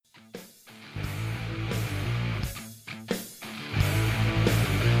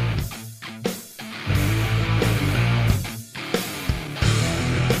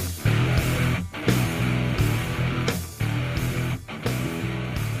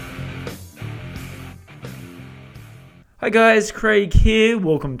Hi guys, Craig here.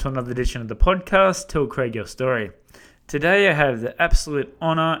 Welcome to another edition of the podcast, Tell Craig Your Story. Today I have the absolute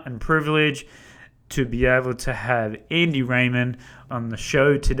honour and privilege to be able to have Andy Raymond on the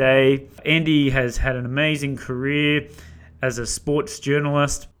show today. Andy has had an amazing career as a sports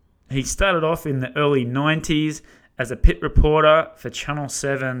journalist. He started off in the early 90s as a pit reporter for Channel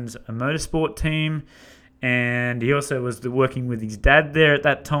 7's motorsport team, and he also was working with his dad there at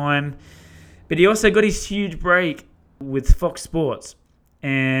that time. But he also got his huge break with Fox Sports,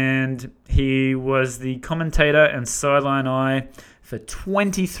 and he was the commentator and sideline eye for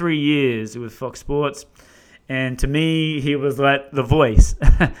 23 years with Fox Sports. And to me, he was like the voice,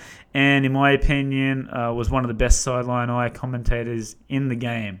 and in my opinion, was one of the best sideline eye commentators in the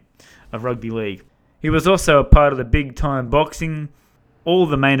game of rugby league. He was also a part of the big time boxing, all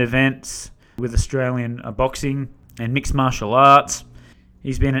the main events with Australian boxing and mixed martial arts.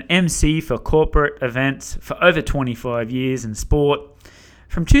 He's been an MC for corporate events for over 25 years in sport.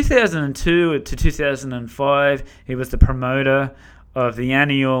 From 2002 to 2005, he was the promoter of the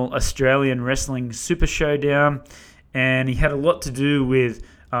annual Australian Wrestling Super Showdown, and he had a lot to do with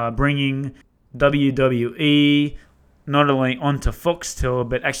bringing WWE not only onto Foxtel,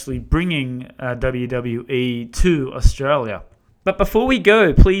 but actually bringing WWE to Australia. But before we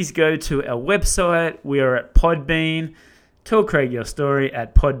go, please go to our website. We are at Podbean. Tell Craig Your Story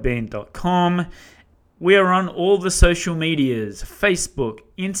at podbean.com. We are on all the social medias, Facebook,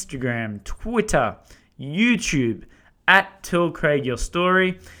 Instagram, Twitter, YouTube, at Tell Craig Your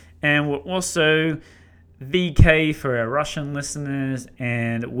Story. And we're also VK for our Russian listeners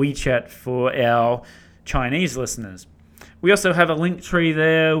and WeChat for our Chinese listeners. We also have a link tree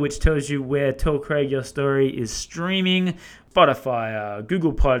there which tells you where Tell Craig Your Story is streaming: Spotify,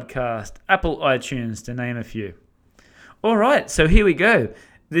 Google Podcast, Apple iTunes, to name a few. All right, so here we go.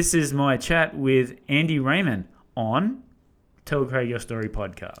 This is my chat with Andy Raymond on Tell Craig Your Story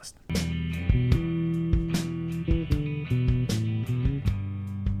podcast.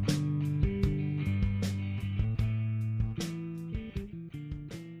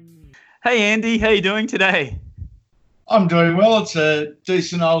 Hey Andy, how you doing today? I'm doing well. It's a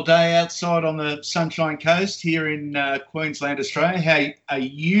decent old day outside on the Sunshine Coast here in Queensland, Australia. How are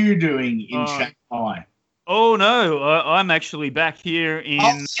you doing in Shanghai? Oh no, I'm actually back here in.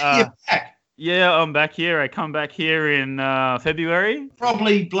 You're back. Yeah, I'm back here. I come back here in February.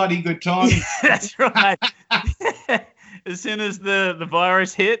 Probably bloody good time. That's right. As soon as the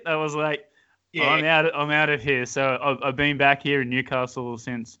virus hit, I was like, yeah. I'm out of here. So I've been back here in Newcastle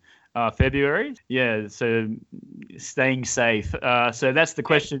since February. Yeah, so staying safe. So that's the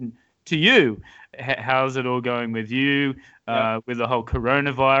question to you. How's it all going with you? With the whole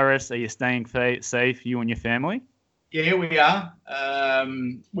coronavirus? Are you staying safe, you and your family? Yeah, we are.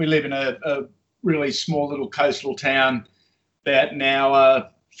 We live in a really small little coastal town about an hour,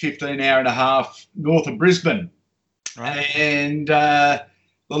 15 hour and a half north of Brisbane. Right. And the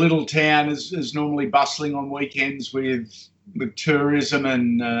little town is normally bustling on weekends with tourism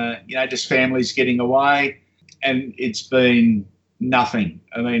and, just families getting away. And it's been nothing.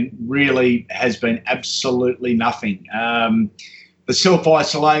 I mean, really has been absolutely nothing. The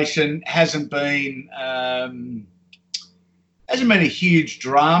self-isolation hasn't been a huge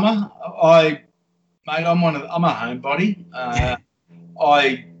drama. I'm a homebody.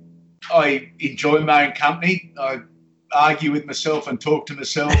 I enjoy my own company. I argue with myself and talk to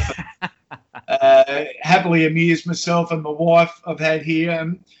myself. Happily amuse myself and my wife I've had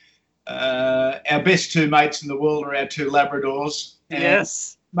here. Our best two mates in the world are our two Labradors.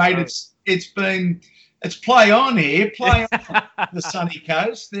 Yes, mate. It's play on here, play on the sunny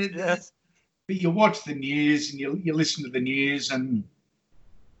coast. Yes. But you watch the news and you listen to the news, and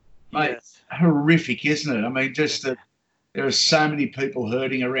mate, yes. Horrific, isn't it? I mean, just that there are so many people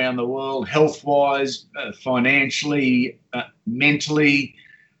hurting around the world, health-wise, financially, mentally.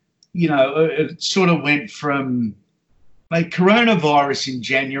 It sort of went from. Mate, coronavirus in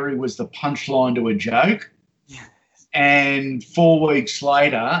January was the punchline to a joke. Yes. And 4 weeks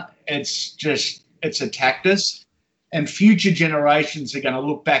later, it's attacked us. And future generations are going to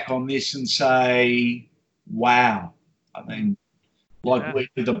look back on this and say, wow. I mean, we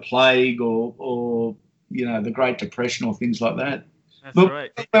did the plague or the Great Depression or things like that. That's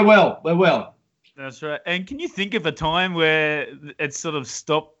right. We're well. That's right. And can you think of a time where it's sort of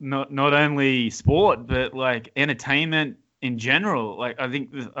stopped not only sport, but like entertainment in general? Like,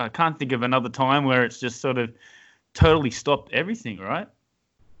 I can't think of another time where it's just sort of totally stopped everything, right?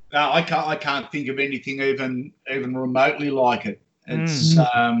 No, I can't think of anything even remotely like it. It's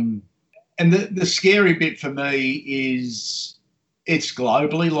and the scary bit for me is it's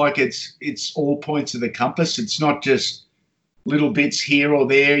globally, like it's all points of the compass. It's not just little bits here or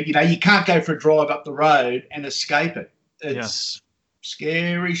there. You know, you can't go for a drive up the road and escape it. It's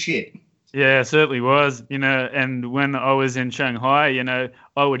scary shit. Yeah, it certainly was, and when I was in Shanghai,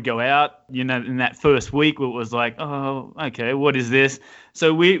 I would go out, in that first week it was like, oh, okay, what is this?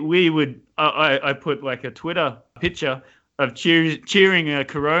 So we would, I put like a Twitter picture of cheering a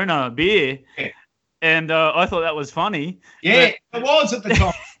Corona beer, and I thought that was funny. Yeah, it was at the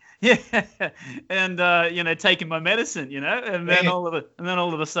time. Yeah, and taking my medicine, and then all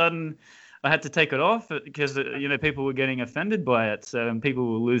of a sudden I had to take it off because people were getting offended by it, and people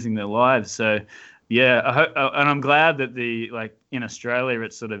were losing their lives. So yeah, I hope, and I'm glad that in Australia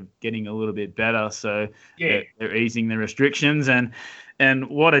it's sort of getting a little bit better. So they're easing the restrictions, and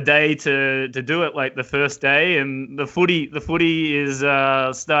what a day to do it, like the first day, and the footy is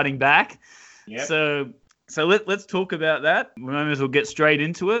starting back. Yep. So let's talk about that. We might as well get straight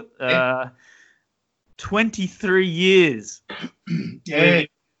into it. 23 years. Yeah.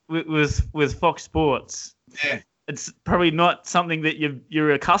 With Fox Sports. Yeah. It's probably not something that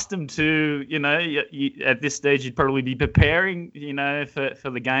you're accustomed to. You, at this stage, you'd probably be preparing, for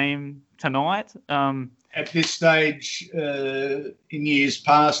the game tonight. At this stage, in years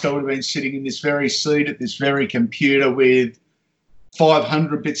past, I would have been sitting in this very seat at this very computer with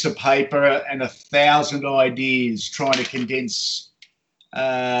 500 bits of paper and 1,000 ideas, trying to condense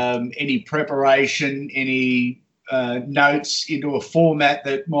any preparation, any notes into a format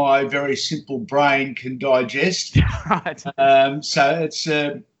that my very simple brain can digest. Right. So it's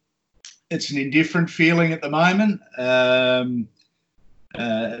an indifferent feeling at the moment.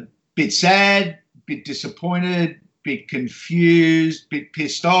 Bit sad, bit disappointed, bit confused, bit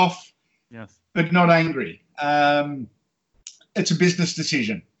pissed off. Yes. But not angry. It's a business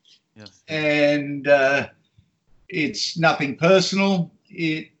decision. Yes. And it's nothing personal.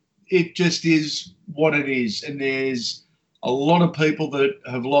 It just is what it is. And there's a lot of people that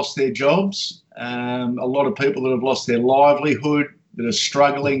have lost their jobs, a lot of people that have lost their livelihood, that are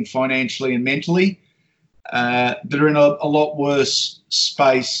struggling financially and mentally, that are in a lot worse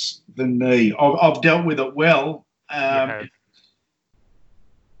space than me. I've dealt with it well. The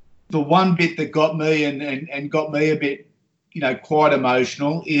one bit that got me and got me a bit, quite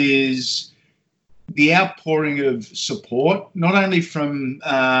emotional is the outpouring of support, not only from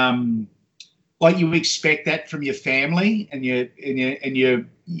like you expect that from your family and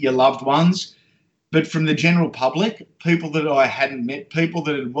your loved ones, but from the general public, people that I hadn't met, people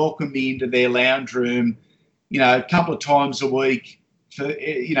that had welcomed me into their lounge room, a couple of times a week for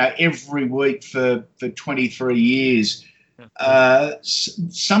every week for 23 years.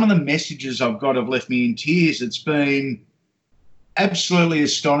 Some of the messages I've got have left me in tears. It's been absolutely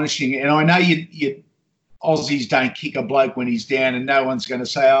astonishing. And I know you Aussies don't kick a bloke when he's down, and no one's going to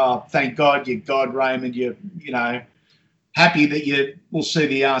say, oh, thank God you're God, Raymond, you're, happy that you will see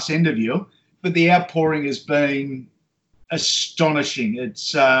the arse end of you. But the outpouring has been astonishing.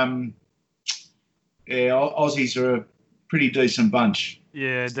 It's, Aussies are a pretty decent bunch.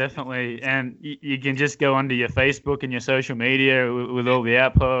 Yeah, definitely. And you can just go onto your Facebook and your social media with all the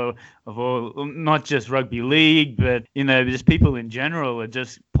outpour of all, not just rugby league, but, just people in general are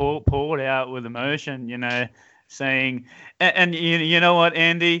just poured out with emotion, saying, and you know what,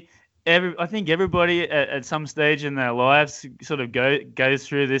 Andy, I think everybody at some stage in their lives sort of goes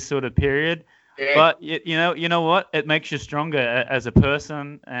through this sort of period. Yeah. But you know what? It makes you stronger as a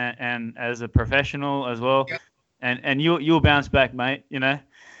person and as a professional as well. Yeah. And you'll bounce back, mate.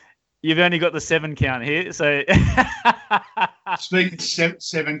 You've only got the 7 count here, so. Speaking of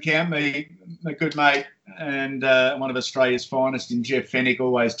 7 count, my good mate and one of Australia's finest, in Jeff Fennick,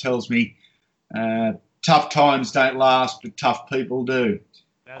 always tells me, tough times don't last, but tough people do.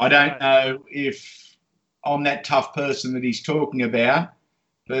 I don't know if I'm that tough person that he's talking about,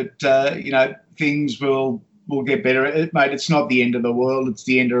 but things will get better. Mate, it's not the end of the world; it's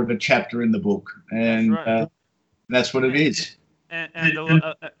the end of a chapter in the book, and that's what it is. And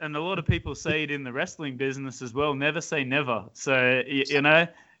a lot of people say it in the wrestling business as well. Never say never. So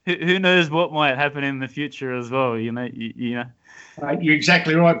who knows what might happen in the future as well. You're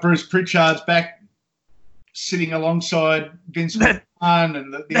exactly right. Bruce Pritchard's back, sitting alongside Vince McMahon,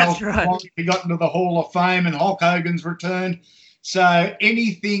 and the old right. He got into the Hall of Fame, and Hulk Hogan's returned. So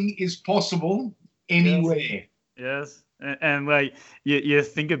anything is possible anywhere. Yes. And like you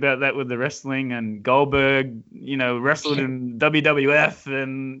think about that with the wrestling, and Goldberg, wrestled in WWF,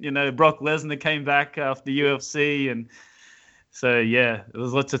 and Brock Lesnar came back after UFC, and so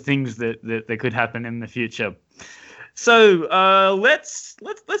there's lots of things that could happen in the future. So let's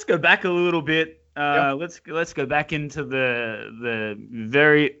go back a little bit. Yep. Let's go back into the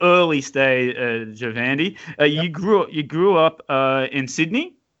very early stage of Andy. Yep. You grew up in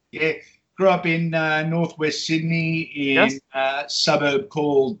Sydney. Yeah. Grew up in northwest Sydney in Yes. a suburb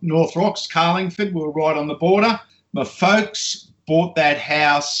called North Rocks, Carlingford. We were right on the border. My folks bought that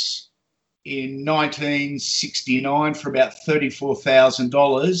house in 1969 for about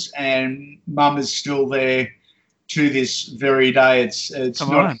 $34,000, and Mum is still there to this very day. It's Come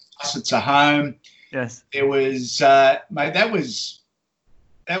not a on. house; it's a home. Yes. There was, mate, that was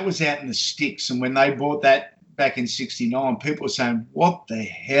out in the sticks, and when they bought that back in '69, people were saying, "What the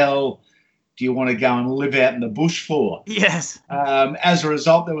hell do you want to go and live out in the bush for?" Yes. As a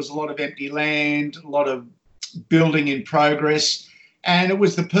result, there was a lot of empty land, a lot of building in progress, and it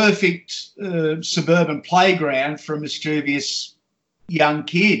was the perfect suburban playground for a mischievous young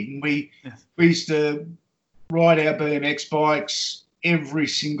kid. And Yes. we used to ride our BMX bikes every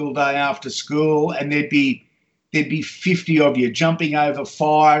single day after school, and there'd be 50 of you jumping over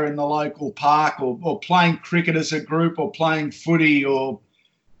fire in the local park, or playing cricket as a group, or playing footy, or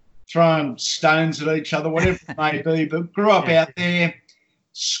throwing stones at each other, whatever it may be. But grew up Yeah. out there,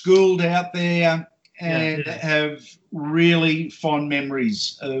 schooled out there, Yeah. and have really fond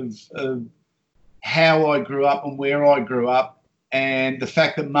memories of how I grew up and where I grew up. And the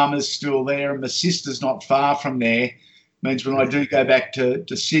fact that Mum is still there and my sister's not far from there means when I do go back to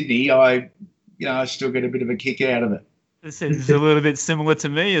Sydney, I still get a bit of a kick out of it. This is a little bit similar to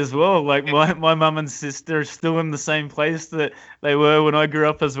me as well. Like my mum and sister are still in the same place that they were when I grew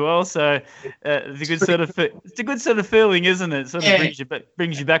up as well. So it's a good sort of it's a good sort of feeling, isn't it? Sort of Yeah,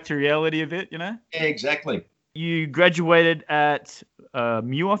 brings you back to reality a bit, yeah, exactly. You graduated at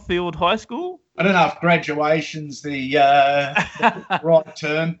Muirfield High School. I don't know if graduation's the right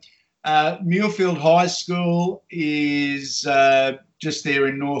term. Muirfield High School is just there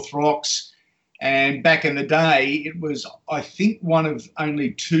in North Rocks. And back in the day, it was, I think, one of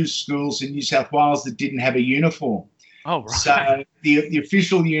only two schools in New South Wales that didn't have a uniform. Oh, right. So the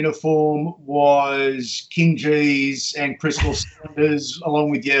official uniform was King G's and Crystal Cylinders,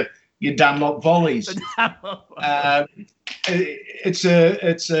 along with your Dunlop volleys. It's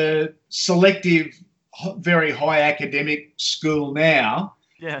a selective, very high academic school now.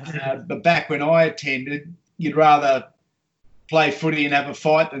 Yeah. But back when I attended, you'd rather play footy and have a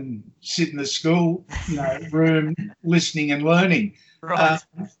fight than sit in the school room listening and learning. Right.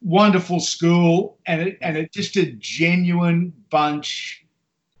 Wonderful school, and it just a genuine bunch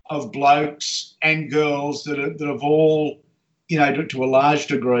of blokes and girls that have all, to a large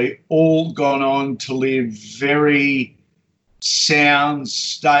degree, all gone on to live very sound,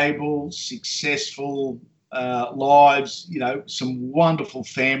 stable, successful lives. Some wonderful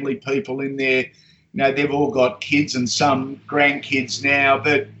family people in there. They've all got kids and some grandkids now,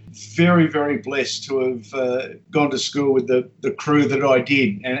 but very, very blessed to have gone to school with the crew that I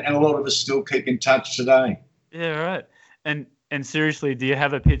did, and a lot of us still keep in touch today. Yeah, right. And seriously, do you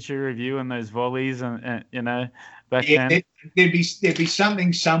have a picture of you and those volleys and back then? There'd be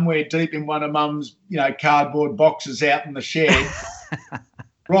something somewhere deep in one of Mum's cardboard boxes out in the shed,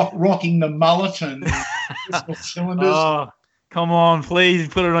 rocking the mullet and cylinders. Oh, come on, please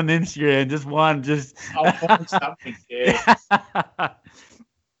put it on Instagram. Just one, just. I'll find something. Yeah.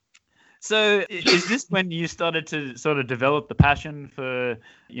 So is this when you started to sort of develop the passion for,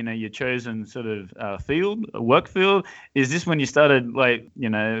 your chosen sort of work field? Is this when you started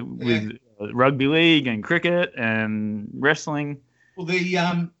with rugby league and cricket and wrestling? Well,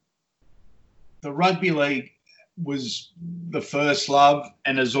 the rugby league was the first love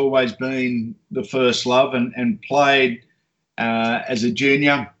and has always been the first love, and played as a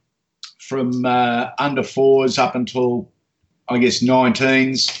junior from under fours up until, I guess,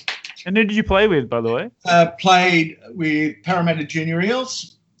 19s. And who did you play with, by the way? Played with Parramatta Junior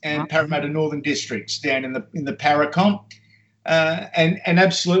Eels and Parramatta Northern Districts down in the Paracomp, and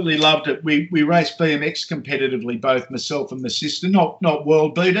absolutely loved it. We raced BMX competitively, both myself and my sister, not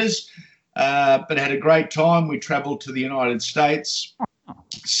world beaters, but had a great time. We travelled to the United States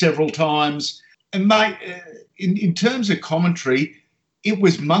several times. And mate, in terms of commentary, it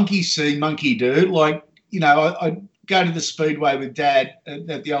was monkey see, monkey do. I'd go to the Speedway with Dad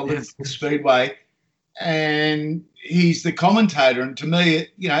at the old Liverpool Speedway, and he's the commentator. And to me,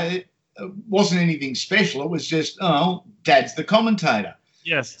 it wasn't anything special. It was just, Dad's the commentator.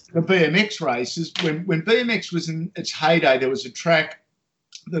 Yes. The BMX races, when BMX was in its heyday, there was a track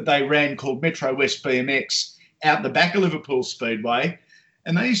that they ran called Metro West BMX out the back of Liverpool Speedway,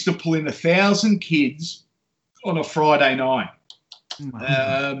 and they used to pull in 1,000 kids on a Friday night.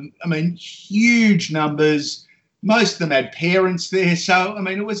 Huge numbers. Most of them had parents there. So,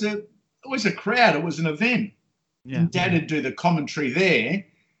 it was was a crowd. It was an event. Yeah. And Dad would do the commentary there.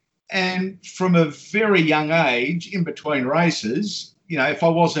 And from a very young age, in between races, if I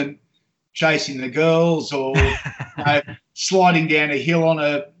wasn't chasing the girls or sliding down a hill on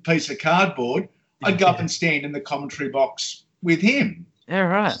a piece of cardboard, I'd go up and stand in the commentary box with him. Yeah,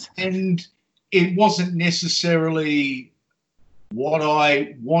 right. And it wasn't necessarily what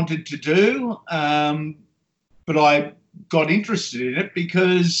I wanted to do, but I got interested in it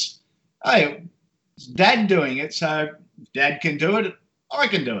because, hey, it's Dad doing it, so if Dad can do it, I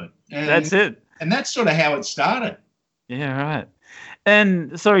can do it. And that's it. And that's sort of how it started. Yeah, right.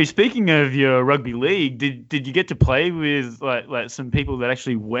 And sorry, speaking of your rugby league, did you get to play with like some people that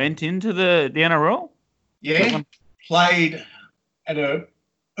actually went into the NRL? Yeah, played at an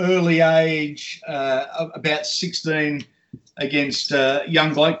early age, about 16, against a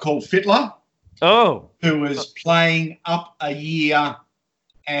young bloke called Fittler. Oh. Who was playing up a year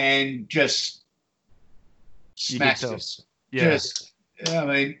and just smashed us. Yeah.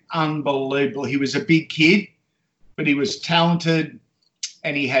 Unbelievable. He was a big kid, but he was talented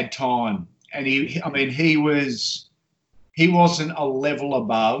and he had time. And he wasn't a level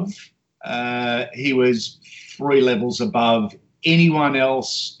above. He was 3 levels above anyone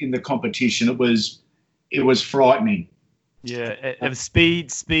else in the competition. It was frightening. Yeah, speed,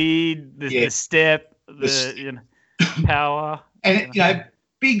 the step, power. And,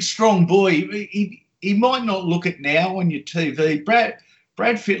 big, strong boy. He might not look it now on your TV. Brad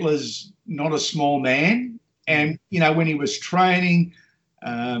Fittler's not a small man. And, when he was training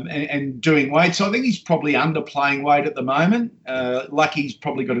and doing weights, I think he's probably underplaying weight at the moment. Lucky he's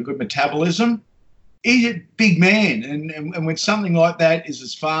probably got a good metabolism. He's a big man. And when something like that is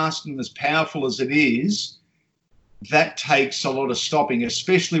as fast and as powerful as it is, that takes a lot of stopping,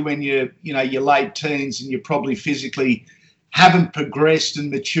 especially when you're late teens and you probably physically haven't progressed and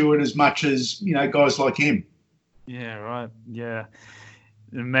matured as much as, guys like him. Yeah, right. Yeah.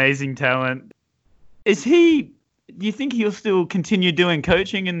 Amazing talent. Do you think he'll still continue doing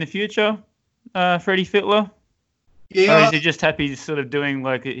coaching in the future, Freddie Fittler? Yeah. Or is he just happy sort of doing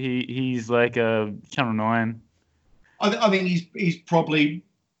like he's like a Channel 9? I think he's probably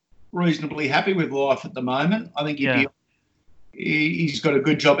reasonably happy with life at the moment. I think he's got a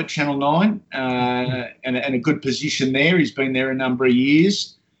good job at Channel 9 and a good position there. He's been there a number of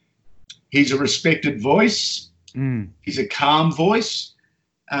years. He's a respected voice. He's a calm voice.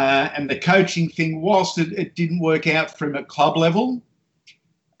 And the coaching thing, whilst it didn't work out for him at club level,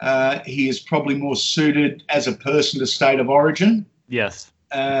 he is probably more suited as a person to State of Origin. Yes.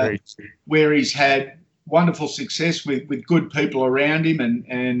 Where he's had wonderful success with good people around him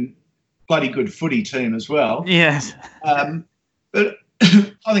and bloody good footy team as well. Yes. But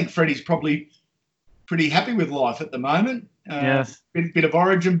I think Freddie's probably pretty happy with life at the moment. Yes. Bit of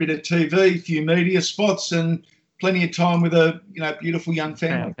Origin, bit of TV, a few media spots, and plenty of time with a beautiful young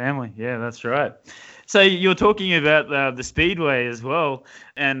family. Yeah, that's right. So you're talking about the Speedway as well,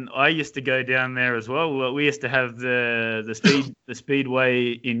 and I used to go down there as well. We used to have the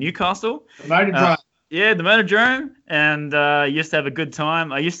Speedway in Newcastle. The Motordrome. Yeah, the Motordrome, and used to have a good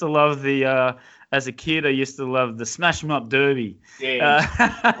time. I used to love as a kid, I used to love the Smash 'em Up Derby. Yeah.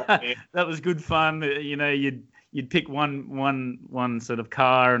 That was good fun. You'd pick one sort of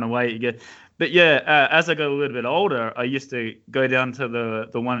car and away you get. But yeah, as I got a little bit older, I used to go down to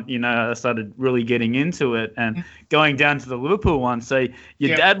the one, I started really getting into it and going down to the Liverpool one. So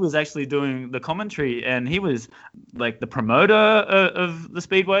your dad was actually doing the commentary and he was like the promoter of the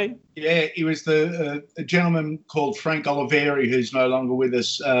Speedway. Yeah, he was a gentleman called Frank Oliveri, who's no longer with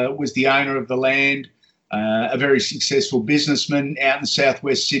us, was the owner of the land, a very successful businessman out in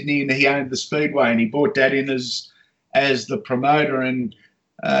southwest Sydney, and he owned the Speedway and he brought Dad in as the promoter. And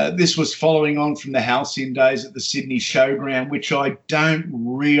this was following on from the halcyon days at the Sydney Showground, which I don't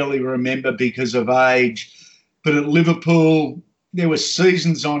really remember because of age. But at Liverpool, there were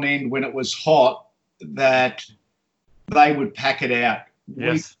seasons on end when it was hot that they would pack it out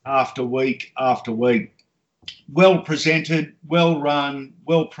week after week after week. Well presented, well run,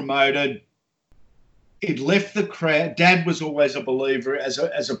 well promoted. It left the crowd. Dad was always a believer as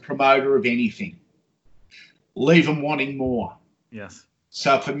a promoter of anything. Leave them wanting more. Yes.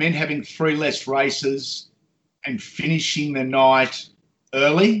 So if it meant having 3 less races and finishing the night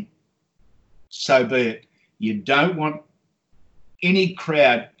early, so be it. You don't want any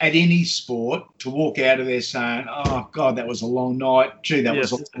crowd at any sport to walk out of there saying, oh, God, that was a long night. Gee, that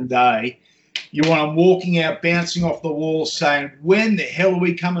was a long day. You want them walking out, bouncing off the wall, saying, when the hell are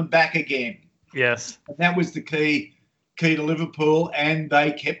we coming back again? Yes. And that was the key to Liverpool, and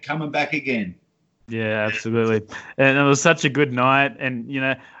they kept coming back again. Yeah, absolutely. And it was such a good night.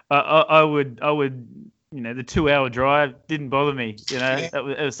 And, I would, the 2 hour drive didn't bother me. Yeah. It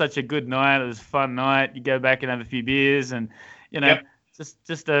was such a good night. It was a fun night. You go back and have a few beers, and Yep.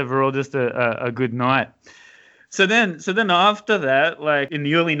 just overall, just a good night. So then after that, like in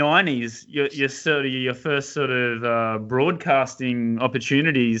the early '90s, your first sort of broadcasting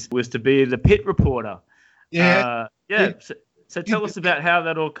opportunities was to be the pit reporter. Yeah. Yeah. So tell us about how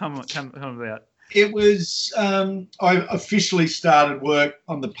that all come about. It was, I officially started work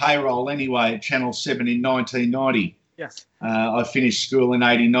on the payroll anyway at Channel 7 in 1990. Yes. I finished school in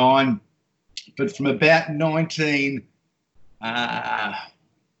 89. But from about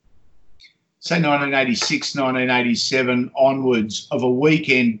 1986, 1987 onwards of a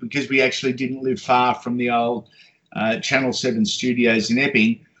weekend, because we actually didn't live far from the old Channel 7 studios in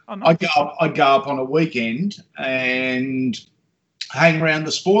Epping, Oh, nice. I'd go up on a weekend and hang around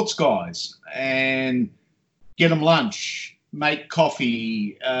the sports guys and get them lunch, make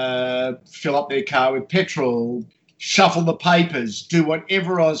coffee, fill up their car with petrol, shuffle the papers, do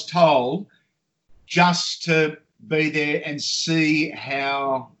whatever I was told just to be there and see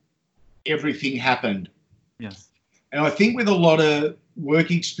how everything happened. Yes. And I think with a lot of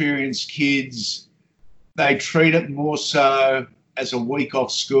work experience kids, they treat it more so as a week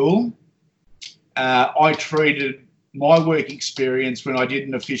off school. I treated my work experience when I did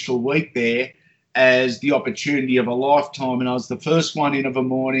an official week there as the opportunity of a lifetime. And I was the first one in of a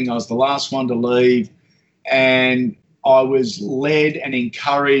morning. I was the last one to leave. And I was led and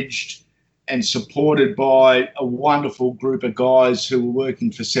encouraged and supported by a wonderful group of guys who were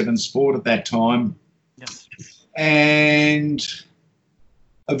working for Seven Sport at that time. Yes. And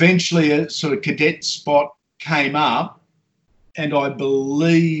eventually a sort of cadet spot came up, and I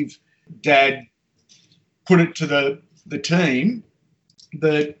believe Dad put it to the team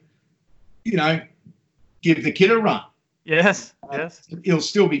that, give the kid a run. Yes, yes. He'll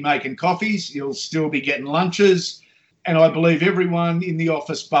still be making coffees. He'll still be getting lunches. And I believe everyone in the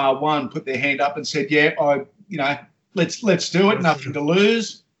office bar one put their hand up and said, yeah, let's do it. Nothing to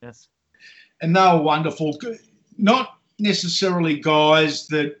lose. Yes. And they were wonderful. Not necessarily guys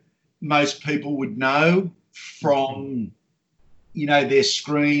that most people would know from, their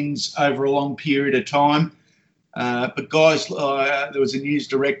screens over a long period of time. But guys, there was a news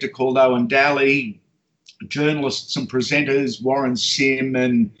director called Owen Daly, journalists and presenters, Warren Sim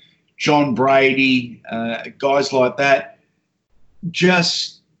and John Brady, guys like that,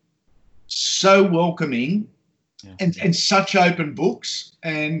 just so welcoming. Yeah. and such open books.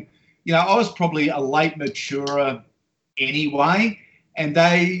 And, I was probably a late maturer anyway, and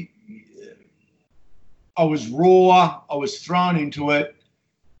I was raw, I was thrown into it,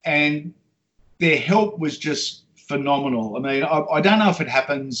 and their help was just phenomenal. I mean, I don't know if it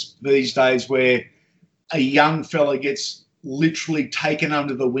happens these days where a young fella gets literally taken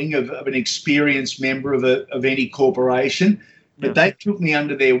under the wing of an experienced member of any corporation, but they took me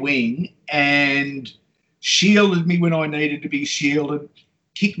under their wing and shielded me when I needed to be shielded,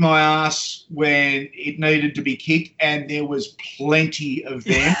 kicked my ass when it needed to be kicked, and there was plenty of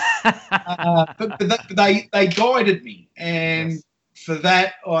them. but they guided me, and for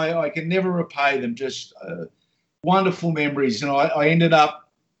that I can never repay them. Just wonderful memories. And I ended up,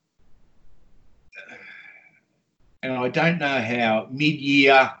 and I don't know how,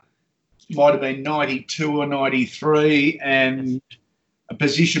 mid-year, might have been 92 or 93, and a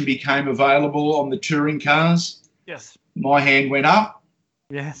position became available on the touring cars. Yes. My hand went up.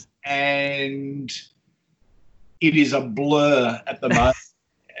 Yes. And it is a blur at the moment.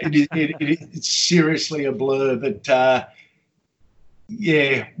 It's seriously a blur, but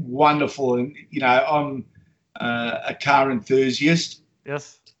wonderful. And, I'm a car enthusiast.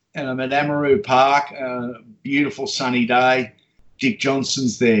 Yes. And I'm at Amaroo Park, beautiful sunny day. Dick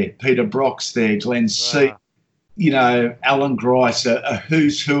Johnson's there, Peter Brock's there, Glenn Seat, Alan Grice, a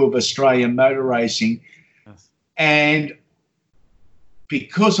who's who of Australian motor racing. Yes. And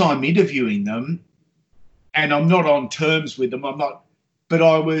because I'm interviewing them, and I'm not on terms with them, but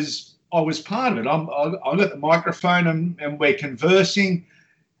I was part of it. I got the microphone and we're conversing,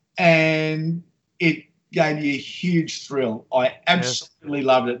 and it gave me a huge thrill. I absolutely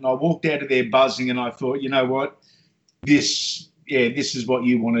loved it. And I walked out of there buzzing, and I thought, you know what, this is what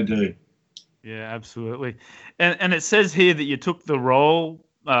you want to do. Yeah, absolutely. And it says here that you took the role,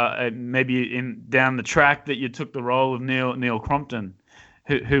 maybe down the track, that you took the role of Neil Crompton,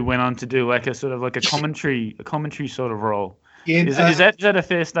 who went on to do like a sort of like a commentary sort of role. Yeah, is that a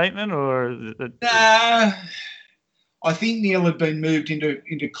fair statement, or? I think Neil had been moved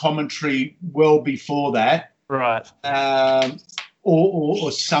into commentary well before that, right?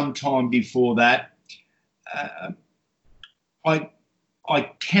 Or sometime before that. I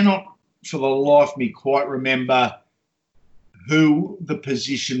cannot for the life of me quite remember who the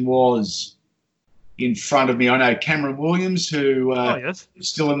position was in front of me. I know Cameron Williams, who yes. is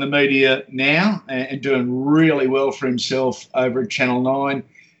still in the media now and doing really well for himself over at Channel 9.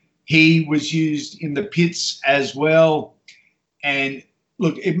 He was used in the pits as well. And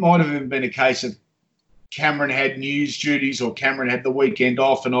look, it might have even been a case of Cameron had news duties or Cameron had the weekend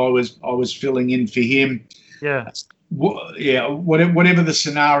off and I was filling in for him. Yeah. Whatever the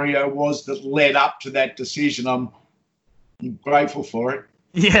scenario was that led up to that decision, I'm grateful for it.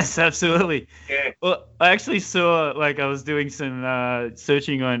 Yes, absolutely. Yeah. Well, I actually saw, like, I was doing some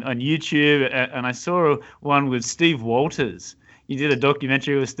searching on YouTube, and I saw one with Steve Walters. You did a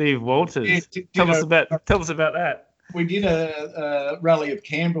documentary with Steve Walters. Yeah, tell us about that. We did a Rally of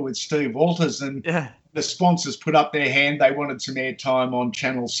Canberra with Steve Walters, and the sponsors put up their hand. They wanted some airtime on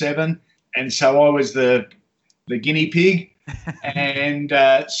Channel 7, and so I was the guinea pig. And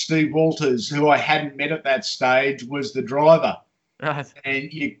Steve Walters, who I hadn't met at that stage, was the driver. Right.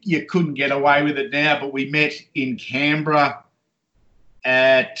 And you couldn't get away with it now, but we met in Canberra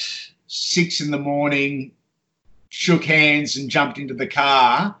at 6 a.m, shook hands and jumped into the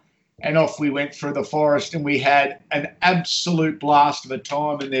car, and off we went through the forest, and we had an absolute blast of a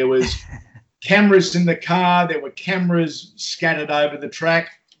time. And there was cameras in the car, there were cameras scattered over the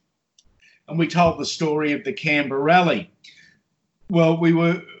track, and we told the story of the Canberra Rally. Well,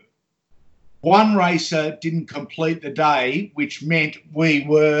 one racer didn't complete the day, which meant we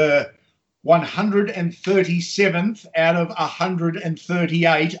were 137th out of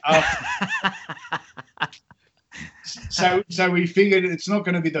 138. So we figured it's not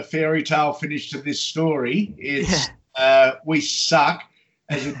going to be the fairy tale finish to this story. It's we suck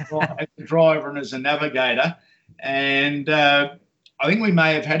as a driver and as a navigator. And I think we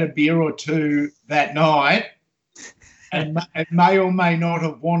may have had a beer or two that night. And it may or may not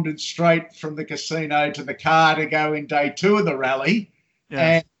have wandered straight from the casino to the car to go in day 2 of the rally. Yes.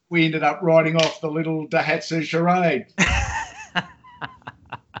 And we ended up riding off the little Daihatsu Charade.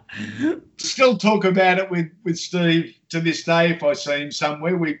 Still talk about it with Steve to this day. If I see him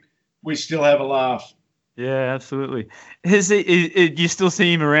somewhere, we still have a laugh. Yeah, absolutely. Do you still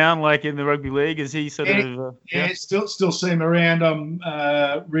see him around, like in the rugby league? Is he sort of? Still see him around. I'm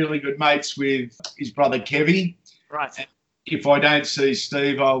really good mates with his brother Kevy. Right. If I don't see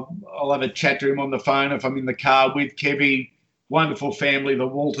Steve, I'll have a chat to him on the phone if I'm in the car with Kevy. Wonderful family, the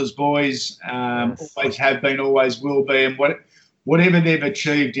Walters boys. Yes. Always have been, always will be. And whatever they've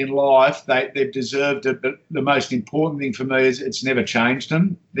achieved in life, they've deserved it. But the most important thing for me is it's never changed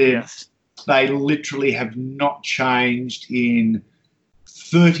them. They literally have not changed in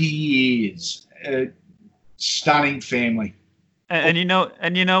 30 years. Stunning family. And you know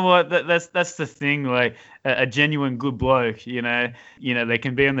what? That's the thing. Like a genuine good bloke, you know, they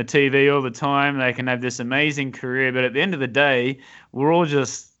can be on the TV all the time. They can have this amazing career, but at the end of the day, we're all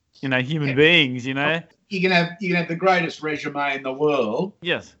just, human beings. You can have the greatest resume in the world.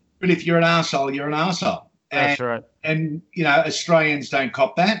 Yes. But if you're an arsehole, you're an arsehole. That's right. And Australians don't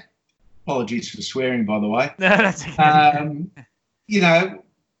cop that. Apologies for swearing, by the way. No, that's okay.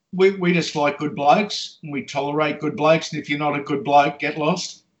 We just like good blokes, and we tolerate good blokes. And if you're not a good bloke, get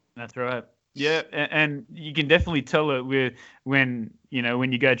lost. That's right. Yeah, and you can definitely tell it when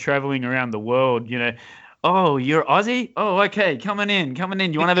you go traveling around the world. Oh, you're Aussie? Oh, okay, coming in. You want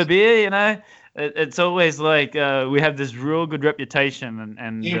to have a beer? It's always like we have this real good reputation,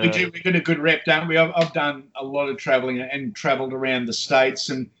 and yeah, we do. We've got a good rep, don't we? I've done a lot of traveling and travelled around the States,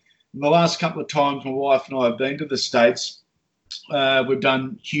 and the last couple of times my wife and I have been to the States. We've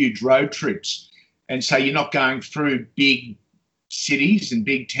done huge road trips, and so you're not going through big cities and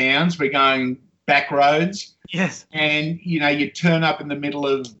big towns. We're going back roads. Yes. And you turn up in the middle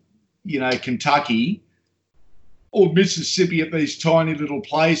of Kentucky or Mississippi at these tiny little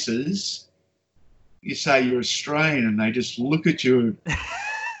places. You say you're Australian, and they just look at you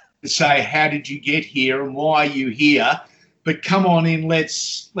and say, "How did you get here, and why are you here?" But come on in,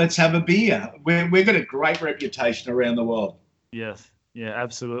 let's have a beer. We've got a great reputation around the world. Yes, yeah,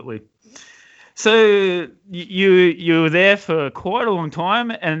 absolutely. So you were there for quite a long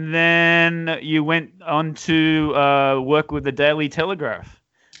time, and then you went on to work with the Daily Telegraph.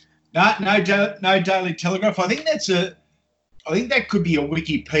 No Daily Telegraph. I think that could be a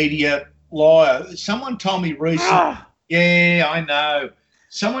Wikipedia liar. Someone told me recently. Yeah, I know.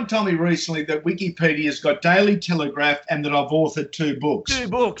 Someone told me recently that Wikipedia's got Daily Telegraph and that I've authored 2 books. 2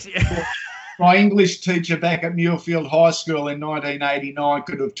 books, yeah. My English teacher back at Muirfield High School in 1989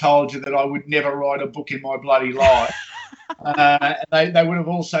 could have told you that I would never write a book in my bloody life. They would have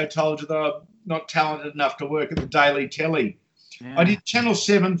also told you that I'm not talented enough to work at the Daily Telly. I did Channel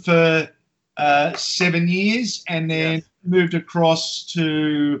 7 for 7 years and then moved across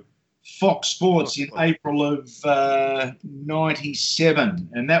to Fox Sports in April of 97.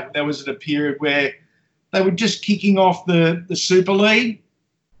 And that was at a period where they were just kicking off the Super League.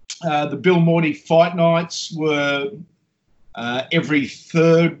 The Bill Morty fight nights were every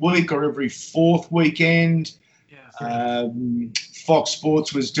third week or every fourth weekend. Fox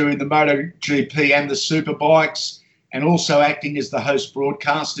Sports was doing the MotoGP and the Superbikes and also acting as the host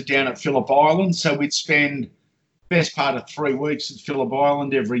broadcaster down at Phillip Island. So we'd spend best part of 3 weeks at Phillip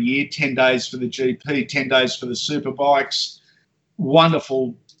Island every year, 10 days for the GP, 10 days for the Superbikes.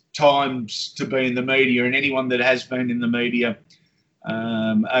 Wonderful times to be in the media, and anyone that has been in the media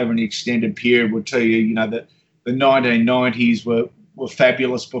over an extended period will tell you, that the 1990s were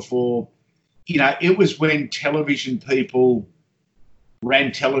fabulous before. It was when television people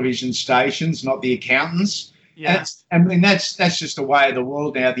ran television stations, not the accountants. Yeah. That's just the way of the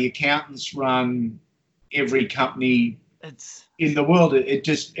world now. The accountants run every company in the world. It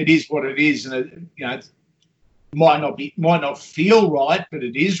is what it is, and it might not feel right, but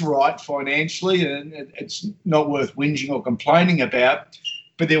it is right financially, and it's not worth whinging or complaining about.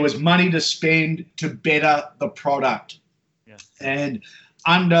 But there was money to spend to better the product. Yes. And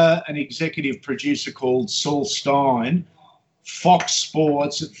under an executive producer called Saul Stein, Fox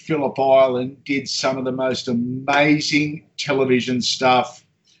Sports at Phillip Island did some of the most amazing television stuff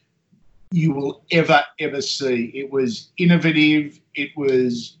you will ever see. It was innovative. It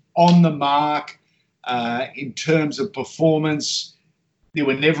was on the mark in terms of performance. There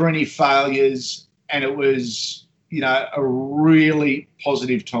were never any failures, and it was, a really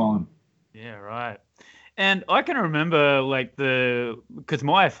positive time. Yeah, right. And I can remember because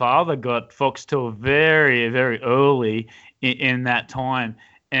my father got Foxtel very, very early in that time.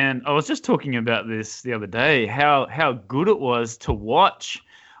 And I was just talking about this the other day, how good it was to watch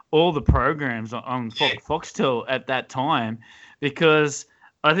all the programs on Foxtel at that time, because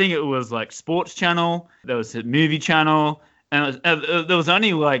I think it was like Sports Channel, there was a Movie Channel, and there was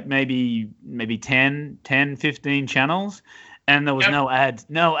only like maybe 10, 15 channels, and there was no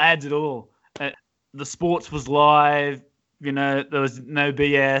ads at all. The sports was live, there was no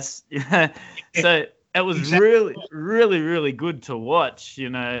BS. So it was really, really, really good to watch,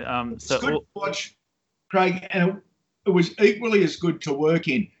 It's good to watch, Craig, and it was equally as good to work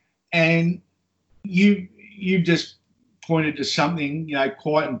in. And you just pointed to something,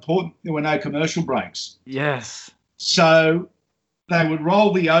 quite important. There were no commercial breaks. Yes. So they would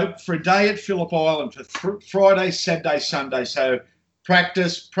roll the oak for a day at Phillip Island for Friday, Saturday, Sunday. So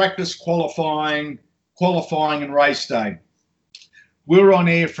practice, qualifying and race day. We were on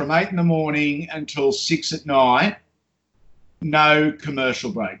air from 8 a.m. until 6 p.m. No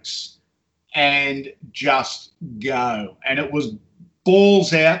commercial breaks, and just go. And it was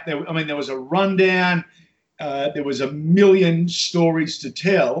balls out. There was a rundown. There was a million stories to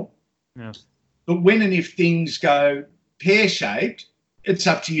tell. Yeah. But when and if things go pear-shaped, it's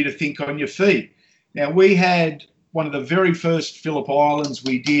up to you to think on your feet. Now, we had one of the very first Phillip Islands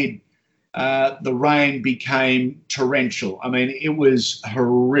we did. The rain became torrential. It was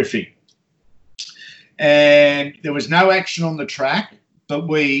horrific. And there was no action on the track, but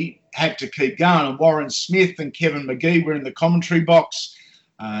we had to keep going. And Warren Smith and Kevin McGee were in the commentary box.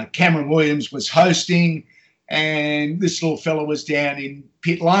 Cameron Williams was hosting, and this little fella was down in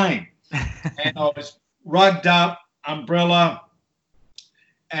pit lane. And I was rugged up, umbrella,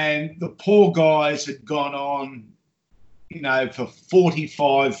 and the poor guys had gone on, for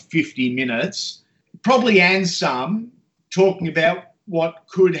 45, 50 minutes, probably and some, talking about what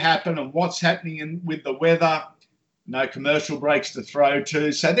could happen and what's happening with the weather. No commercial breaks to throw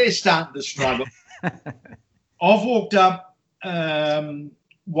to. So they're starting to struggle. I've walked up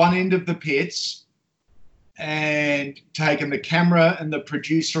one end of the pits and taken the camera and the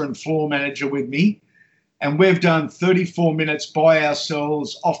producer and floor manager with me. And we've done 34 minutes by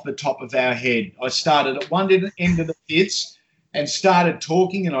ourselves off the top of our head. I started at one end of the pits and started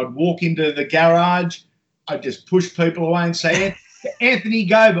talking, and I'd walk into the garage. I'd just push people away and say, Anthony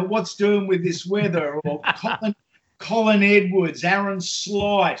Gobert, what's doing with this weather? Or Colin Edwards, Aaron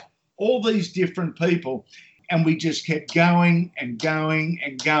Slight, all these different people. And we just kept going and going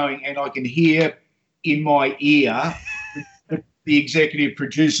and going. And I can hear in my ear the executive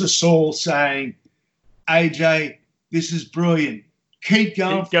producer, Saul, saying, AJ, this is brilliant. Keep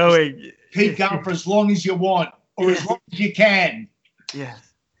going. Keep going for as long as you want, or as long as you can. Yeah.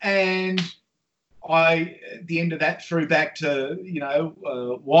 And I, at the end of that, threw back to,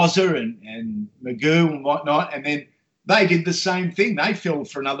 Wazza and Magoo and whatnot. And then they did the same thing. They filled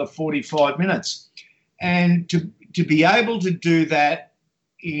for another 45 minutes. And to be able to do that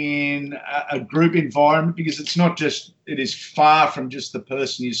in a group environment, because it's not just, it is far from just the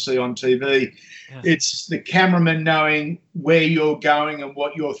person you see on TV. Yes. It's the cameraman knowing where you're going and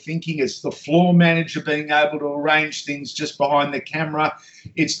what you're thinking. It's the floor manager being able to arrange things just behind the camera.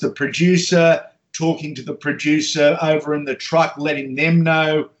 It's the producer talking to the producer over in the truck, letting them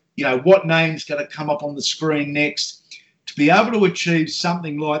know, what name's going to come up on the screen next. To be able to achieve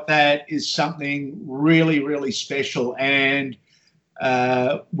something like that is something really, really special. And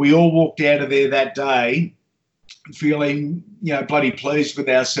we all walked out of there that day feeling, bloody pleased with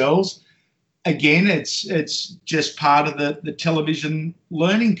ourselves. Again, it's just part of the television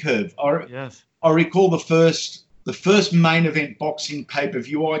learning curve. I recall the first main event boxing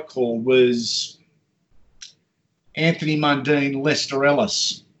pay-per-view I called was Anthony Mundine, Lester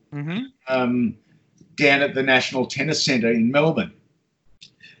Ellis, down at the National Tennis Centre in Melbourne.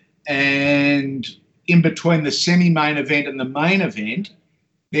 And in between the semi-main event and the main event,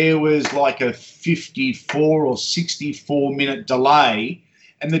 there was like a 54 or 64 minute delay.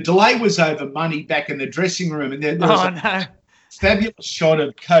 And the delay was over money back in the dressing room. And there was a fabulous shot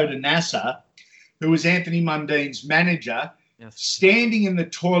of Coda Nasser, who was Anthony Mundine's manager, standing in the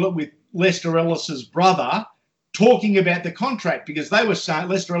toilet with Lester Ellis's brother, talking about the contract, because they were saying,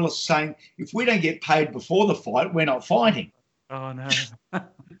 Lester Ellis was saying, if we don't get paid before the fight, we're not fighting. Oh, no.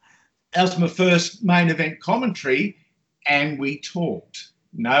 That was my first main event commentary, and we talked.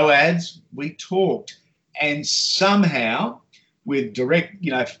 No ads, we talked. And somehow, with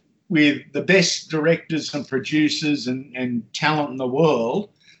with the best directors and producers and talent in the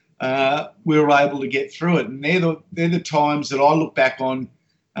world, we were able to get through it. And they're the times that I look back on,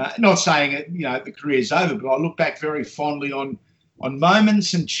 not saying it, the career's over, but I look back very fondly on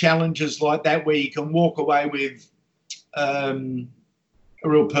moments and challenges like that where you can walk away with a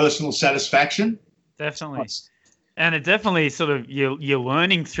real personal satisfaction. Definitely. And it definitely sort of, you're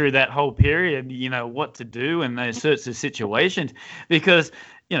learning through that whole period, what to do in those sorts of situations, because,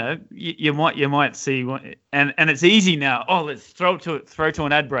 you might see, and it's easy now. Oh, let's throw to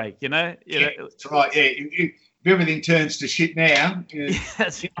an ad break, That's right. Yeah. If everything turns to shit now,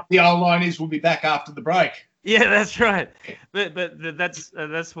 the old line is we'll be back after the break. Yeah, that's right. But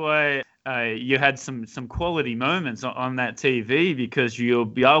that's why you had some quality moments on that TV, because you'll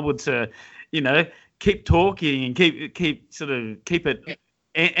be able to, keep talking and keep it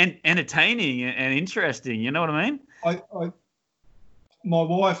entertaining and interesting. You know what I mean? My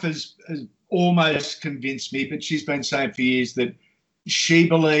wife has almost convinced me, but she's been saying for years that she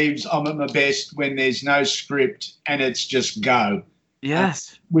believes I'm at my best when there's no script and it's just go.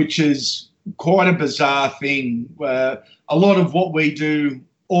 Yes. Which is quite a bizarre thing. A lot of what we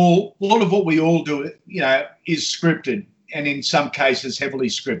all do, is scripted, and in some cases heavily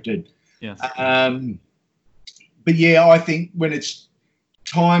scripted. Yes. But yeah, I think when it's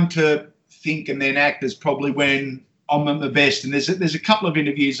time to think and then act is probably when I'm at my best. And there's a couple of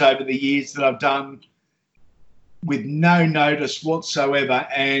interviews over the years that I've done with no notice whatsoever,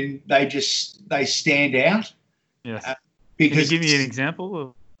 and they stand out. Yes. Because, can you give me an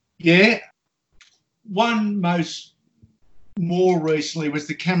example? Yeah. One more recently was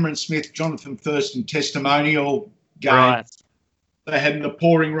the Cameron Smith, Jonathan Thurston testimonial game. Right. They had in the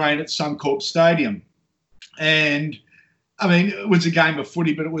pouring rain at Suncorp Stadium. And, I mean, it was a game of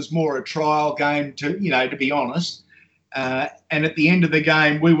footy, but it was more a trial game, to be honest. And at the end of the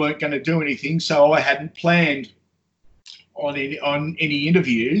game, we weren't going to do anything, so I hadn't planned on any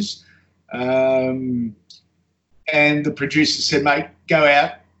interviews. And the producer said, mate, go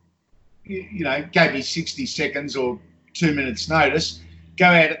out, gave me 60 seconds or 2 minutes notice, go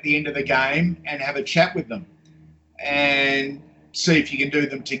out at the end of the game and have a chat with them and see if you can do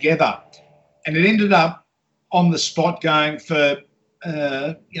them together. And it ended up on the spot going for,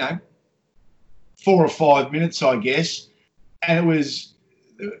 4 or 5 minutes, I guess. And it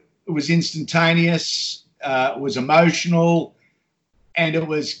was instantaneous, it was emotional, and it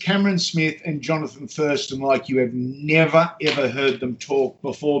was Cameron Smith and Jonathan Thurston like you have never, ever heard them talk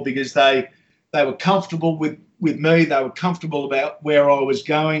before, because they were comfortable with me. They were comfortable about where I was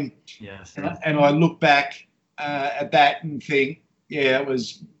going. Yes. And I look back at that and think, yeah, that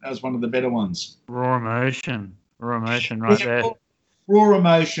was one of the better ones. Raw emotion right there. Raw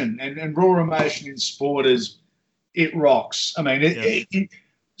emotion, and raw emotion in sport it rocks. I mean,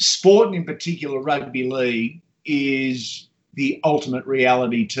 sport, and in particular rugby league, is the ultimate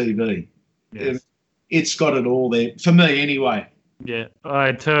reality TV. Yes. It's got it all there, for me anyway. Yeah,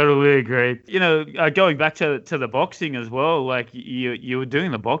 I totally agree. Going back to the boxing as well, like you were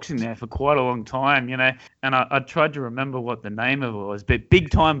doing the boxing there for quite a long time, and I tried to remember what the name of it was, but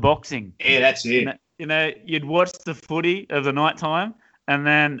Big Time Boxing. Yeah, that's it. you'd watch the footy of the night time, and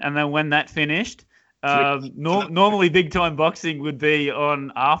then when that finished, normally big time boxing would be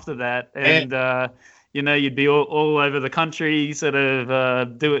on after that, and you'd be all over the country, sort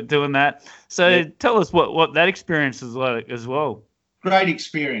of doing that. So tell us what that experience was like as well. Great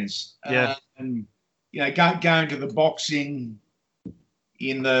experience. Yeah. And going to the boxing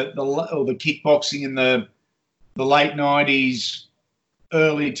in the kickboxing in the late 90s,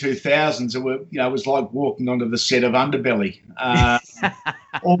 early 2000s, it was like walking onto the set of Underbelly.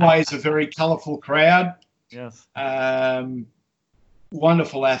 Always a very colourful crowd. Yes.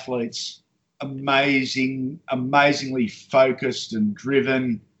 Wonderful athletes, amazingly focused and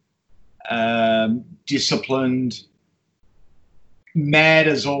driven, disciplined, mad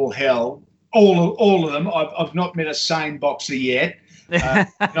as all hell. All of them. I've not met a sane boxer yet.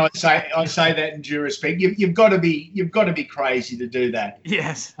 I say that in due respect. You've got to be crazy to do that.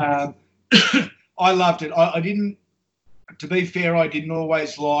 Yes. I loved it. I didn't. To be fair, I didn't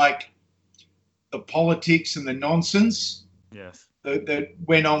always like the politics and the nonsense. Yes. That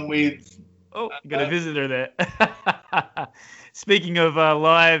went on with. Oh, you got a visitor there. Speaking of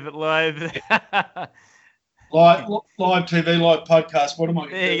live TV, live podcast. What am I?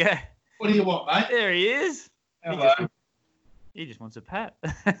 There you go. What do you want, mate? There he is. Hello. He just wants a pat.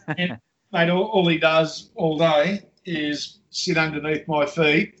 And, mate, all he does all day is sit underneath my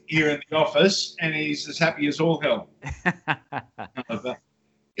feet here in the office, and he's as happy as all hell.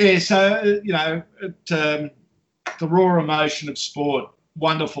 Yeah, so the raw emotion of sport,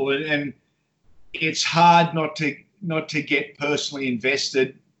 wonderful, and it's hard not to get personally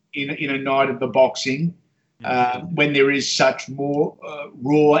invested in a night of the boxing when there is such more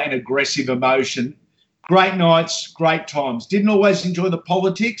raw and aggressive emotion. Great nights, great times. Didn't always enjoy the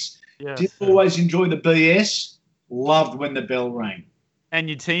politics. Yes, didn't always enjoy the BS. Loved when the bell rang. And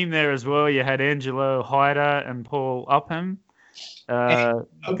your team there as well. You had Angelo Hyder and Paul Upham.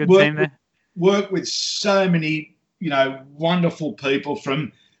 Good team there. Worked with so many, wonderful people,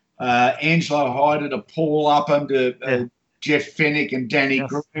 from Angelo Hyder to Paul Upham to Jeff Fennick and Danny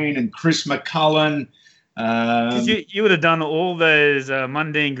Green and Chris McCullen. You would have done all those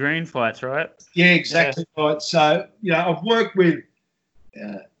Mundine Green fights, right? Yeah, exactly right. So, I've worked with,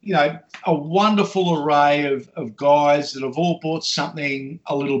 a wonderful array of guys that have all brought something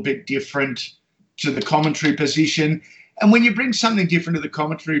a little bit different to the commentary position. And when you bring something different to the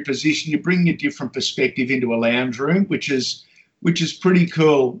commentary position, you bring a different perspective into a lounge room, which is pretty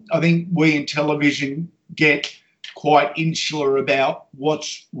cool. I think we in television get quite insular about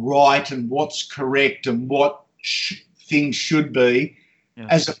what's right and what's correct and what things should be,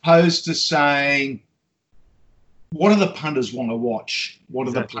 as opposed to saying, what do the punters want to watch? What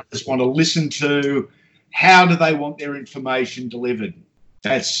do the punters want to listen to? How do they want their information delivered?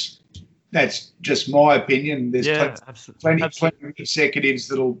 That's just my opinion. There's plenty of executives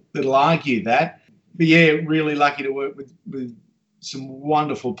that'll argue that. But yeah, really lucky to work with some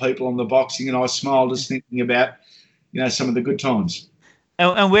wonderful people on the boxing, and I smile just thinking about some of the good times.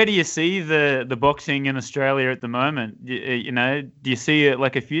 And where do you see the boxing in Australia at the moment? Do you see it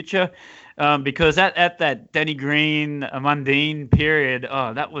like a future? Because at that Danny Green, Mundine period,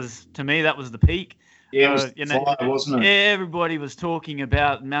 that was the peak. Yeah, it was fire, wasn't it? Everybody was talking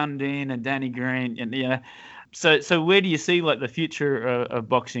about Mundine and Danny Green, and So where do you see like the future of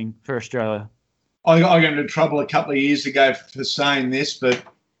boxing for Australia? I got into trouble a couple of years ago for saying this, but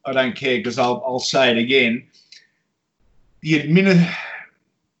I don't care because I'll say it again.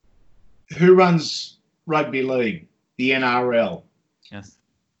 Who runs rugby league? The NRL. Yes.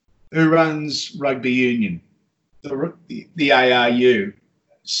 Who runs rugby union? The ARU.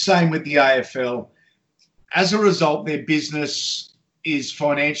 Same with the AFL. As a result, their business is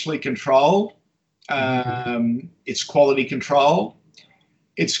financially controlled. It's quality controlled.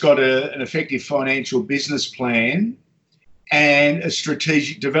 It's got an effective financial business plan and a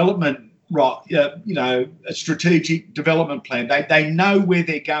strategic development. A strategic development plan. They know where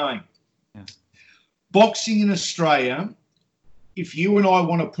they're going. Yes. Boxing in Australia, if you and I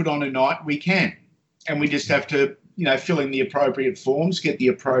want to put on a night, we can, and we just have to, fill in the appropriate forms, get the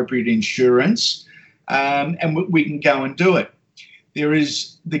appropriate insurance, and we can go and do it.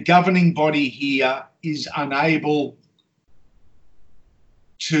 The governing body here is unable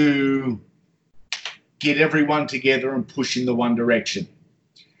to get everyone together and push in the one direction.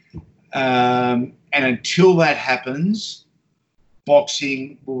 And until that happens,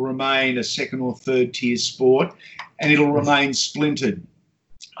 boxing will remain a second or third tier sport, and it'll remain splintered,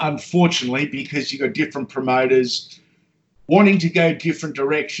 unfortunately, because you've got different promoters wanting to go different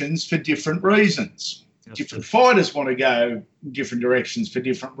directions for different reasons. Different fighters want to go in different directions for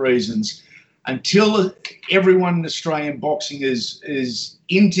different reasons. until everyone in Australian boxing is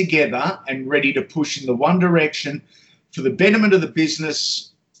in together and ready to push in the one direction for the betterment of the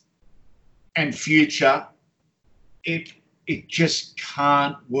business and future, it just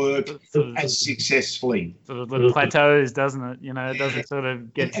can't work as successfully. Sort of plateaus, doesn't it? It doesn't sort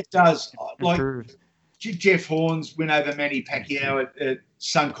of get. It does. Improved. Like Jeff Horn's win over Manny Pacquiao at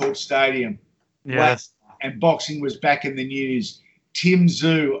Suncorp Stadium. Yes. And boxing was back in the news. Tim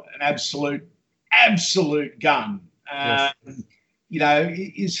Tszyu, an absolute gun. Yes.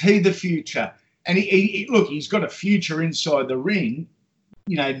 Is he the future? And he's got a future inside the ring.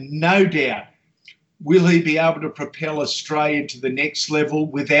 No doubt. Will he be able to propel Australia to the next level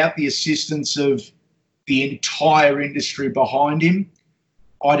without the assistance of the entire industry behind him?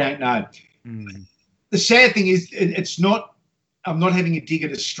 I don't know. The sad thing is, I'm not having a dig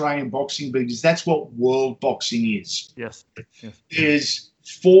at Australian boxing because that's what world boxing is. Yes. There's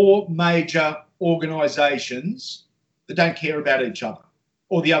 4 major organisations that don't care about each other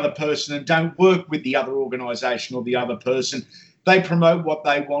or the other person and don't work with the other organisation or the other person. They promote what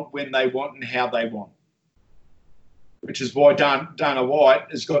they want, when they want, and how they want. Which is why Dana White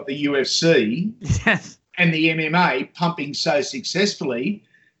has got the UFC and the MMA pumping so successfully,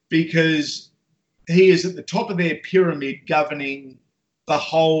 because he is at the top of their pyramid governing the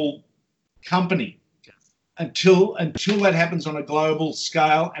whole company. Until that happens on a global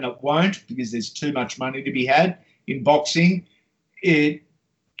scale, and it won't, because there's too much money to be had in boxing, it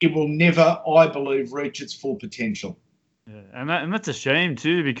will never, I believe, reach its full potential. Yeah, and that's a shame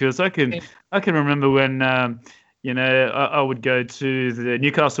too, because I can remember when I would go to the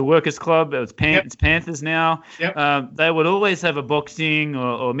Newcastle Workers Club. It's Panthers now. Yep. They would always have a boxing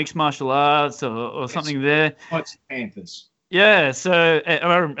or mixed martial arts or something there. It's Panthers. Yeah, so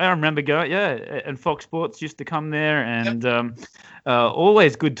I remember going. Yeah, and Fox Sports used to come there, and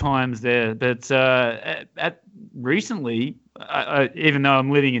always good times there. But recently, even though I'm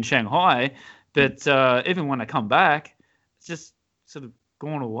living in Shanghai, but even when I come back, it's just sort of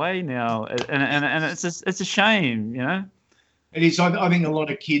gone away now, and it's a shame, It is. I think a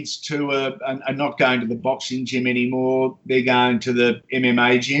lot of kids too are not going to the boxing gym anymore. They're going to the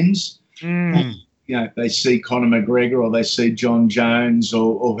MMA gyms. They see Conor McGregor or they see John Jones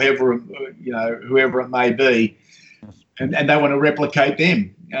or whoever it may be, and they want to replicate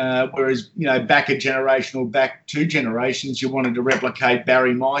them. Whereas back 2 generations, you wanted to replicate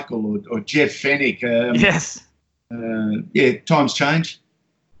Barry Michael or Jeff Fennick. Yes. Times change.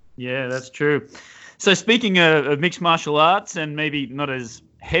 Yeah, that's true. So speaking of mixed martial arts, and maybe not as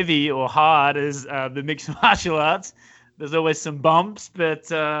heavy or hard as the mixed martial arts, there's always some bumps, but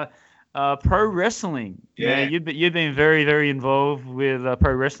pro wrestling. Yeah. You've been very, very involved with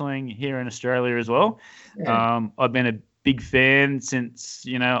pro wrestling here in Australia as well. Yeah. I've been a big fan since,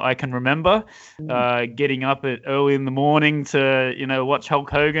 I can remember getting up early in the morning to, watch Hulk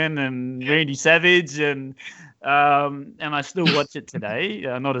Hogan and Randy Savage and I still watch it today,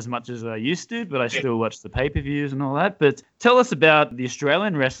 not as much as I used to, but I still watch the pay-per-views and all that. But tell us about the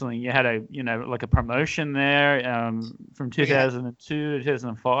Australian wrestling. You had a promotion there from 2002 to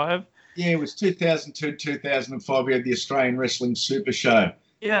 2005. Yeah, it was 2002, 2005. We had the Australian Wrestling Super Show.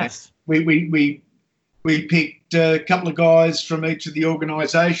 Yes. We picked a couple of guys from each of the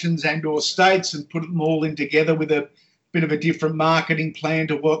organisations and/or states and put them all in together with a bit of a different marketing plan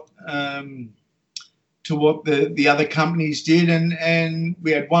to what the other companies did, and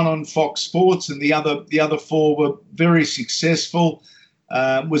we had one on Fox Sports, and the other 4 were very successful.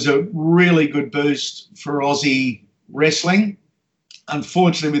 Was a really good boost for Aussie wrestling.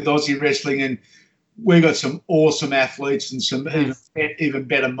 Unfortunately, with Aussie wrestling, and we got some awesome athletes and some even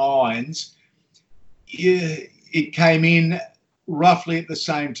better minds. It came in roughly at the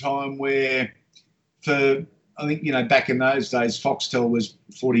same time where, I think back in those days, Foxtel was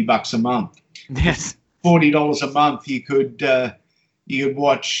 $40 a month. Yes. $40 a month, you could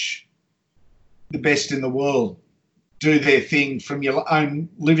watch the best in the world do their thing from your own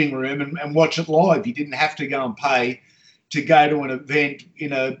living room and watch it live. You didn't have to go and pay to go to an event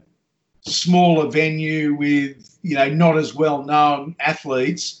in a smaller venue with not as well known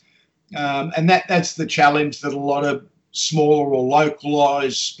athletes, and that's the challenge that a lot of smaller or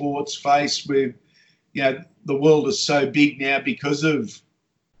localized sports face. With the world is so big now because of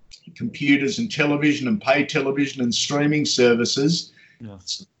computers and television and paid television and streaming services. Yeah.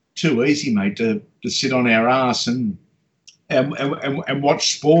 It's too easy, mate, to sit on our ass and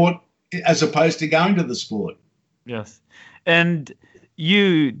watch sport as opposed to going to the sport. Yes. And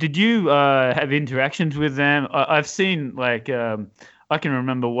did you have interactions with them? I've seen I can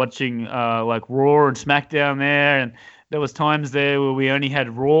remember watching like Raw and SmackDown there, and there was times there where we only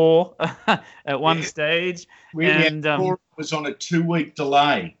had Raw at one stage, We had and was on a 2-week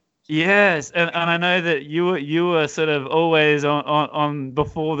delay. yes, and I know that you were sort of always on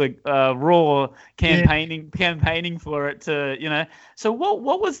before the Raw campaigning for it to, you know. So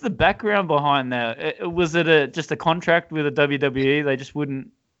what was the background behind that? Was it just a contract with the WWE? They just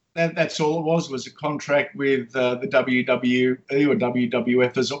wouldn't. That's all it was a contract with the WWE or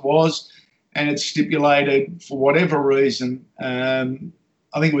WWF as it was, and it stipulated for whatever reason, I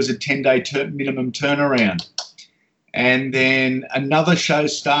think it was a 10-day minimum turnaround. And then another show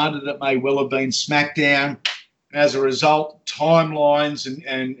started. It may well have been SmackDown. As a result, timelines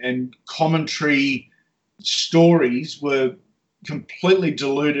and commentary stories were completely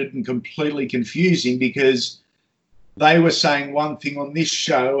diluted and completely confusing because they were saying one thing on this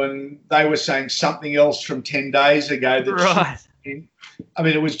show and they were saying something else from 10 days ago. Right. I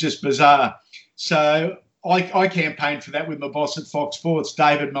mean, it was just bizarre. So I campaigned for that with my boss at Fox Sports,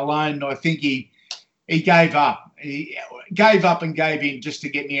 David Malone, and I think he gave up. He gave up and gave in just to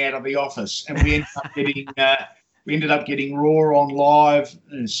get me out of the office, and we ended up getting Raw on live,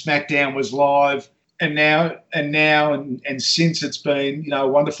 and SmackDown was live, and since it's been, you know, a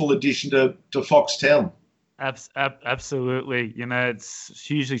wonderful addition to Foxtel. Absolutely, you know, it's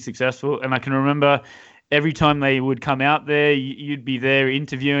hugely successful, and I can remember every time they would come out there, you'd be there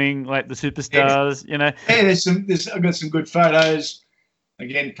interviewing like the superstars. You know, I've got some good photos.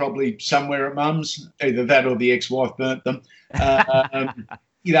 Again, probably somewhere at Mum's, either that or the ex-wife burnt them.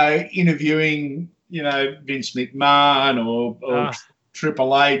 You know, interviewing, you know, Vince McMahon or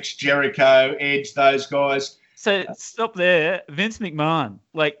Triple H, Jericho, Edge, those guys. So stop there. Vince McMahon,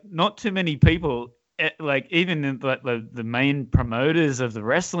 like not too many people, like even the main promoters of the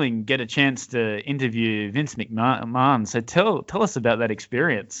wrestling get a chance to interview Vince McMahon. So tell us about that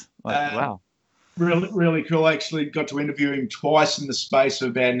experience. Like, wow. Really, really cool. I actually got to interview him twice in the space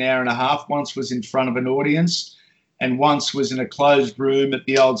of about an hour and a half. Once was in front of an audience and once was in a closed room at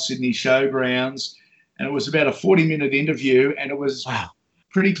the old Sydney Showgrounds. And it was about a 40-minute interview, and it was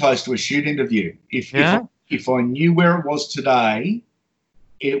pretty close to a shoot interview. If I knew where it was today,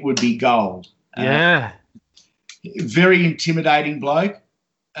 it would be gold. Yeah. Very intimidating bloke.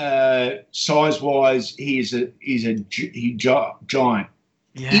 Size-wise, he's a giant.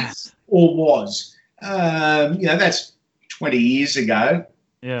 Yes. Or was. You know, that's 20 years ago.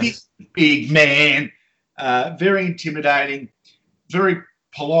 Yeah. Big man. Very intimidating. Very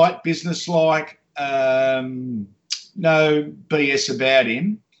polite, businesslike. No BS about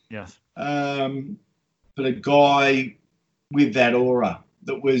him. Yes. But a guy with that aura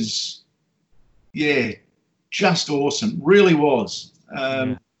that was, just awesome. Really was.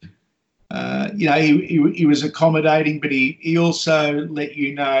 You know, he was accommodating, but he also let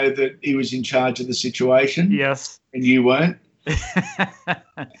you know that he was in charge of the situation. Yes. And you weren't.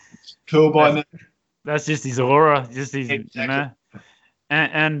 Cool by me. That's just his aura, just his, exactly. You know.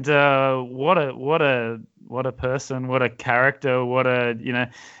 And what a person, what a character, you know,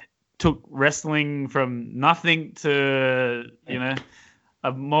 took wrestling from nothing to, you know,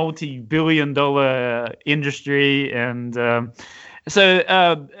 a multi-billion-dollar industry. And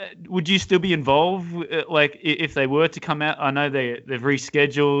so would you still be involved, like if they were to come out? I know they've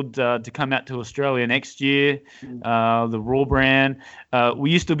rescheduled to come out to Australia next year, the Raw brand. Will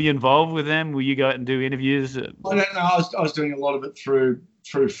you still be involved with them? Will you go out and do interviews? I don't know. I was doing a lot of it through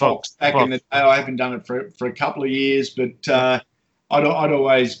Fox back in the day. I haven't done it for a couple of years, but I'd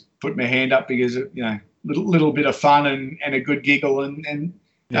always put my hand up because, you know, little bit of fun and a good giggle and you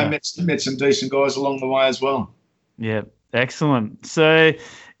know, met some decent guys along the way as well. Yeah. Excellent. So,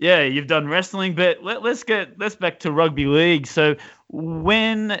 yeah, you've done wrestling, but let's back to rugby league. So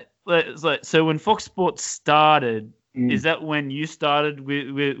when Fox Sports started, is that when you started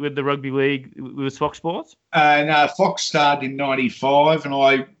with the rugby league with Fox Sports? No, Fox started in '95, and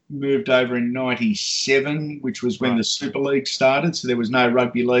I moved over in '97, which was when the Super League started. So there was no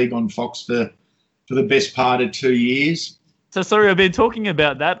rugby league on Fox for the best part of 2 years. So sorry, I've been talking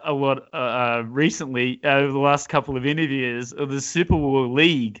about that a lot recently over the last couple of interviews of the Super War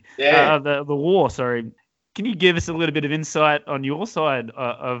League, the war. Sorry, can you give us a little bit of insight on your side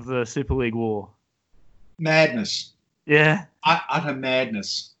of the Super League war? Madness, utter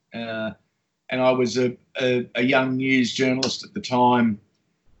madness. And I was a young news journalist at the time,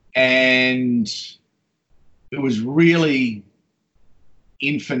 and it was really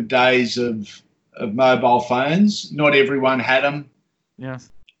infant days of mobile phones. Not everyone had them. Yes.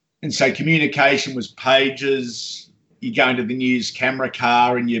 And so communication was pages. You go into the news camera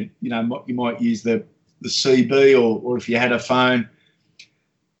car and you might use the CB or if you had a phone,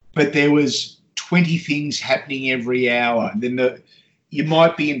 but there was 20 things happening every hour. And then you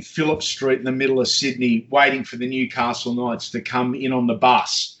might be in Phillip Street in the middle of Sydney waiting for the Newcastle Knights to come in on the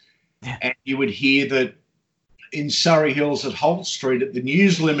bus. Yeah. And you would hear that in Surrey Hills at Holt Street at the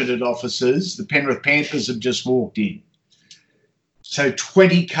News Limited offices, the Penrith Panthers have just walked in. So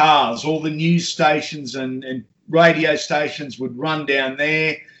 20 cars, all the news stations and radio stations would run down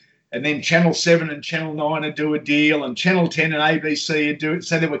there, and then Channel 7 and Channel 9 would do a deal, and Channel 10 and ABC would do it.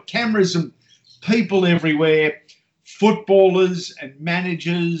 So there were cameras and people everywhere, footballers and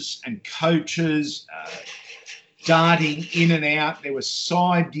managers and coaches darting in and out. There were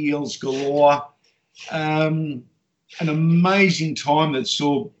side deals galore. An amazing time that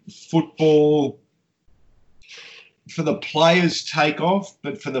saw football, for the players, take off,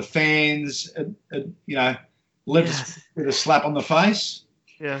 but for the fans, left us with a slap on the face.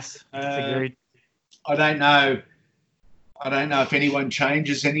 Yes, agreed. I don't know if anyone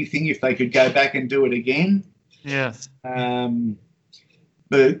changes anything, if they could go back and do it again. Yes. But,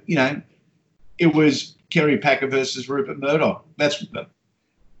 it was Kerry Packer versus Rupert Murdoch. That's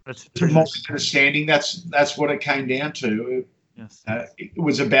to my understanding, that's what it came down to. Yes. It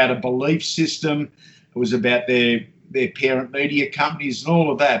was about a belief system. It was about their parent media companies and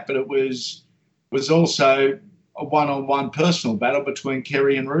all of that. But it was also a one-on-one personal battle between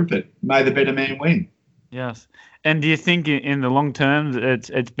Kerry and Rupert. May the better man win. Yes. And do you think in the long term it's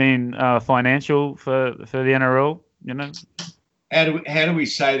been financial for the NRL? How do we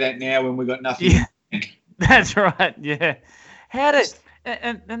say that now when we've got nothing? Yeah, that's right. Yeah.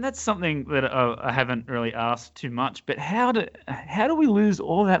 And that's something that I haven't really asked too much. But how do we lose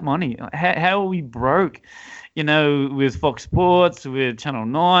all that money? How are we broke? With Fox Sports, with Channel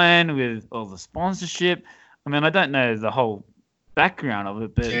 9, with all the sponsorship. I mean, I don't know the whole background of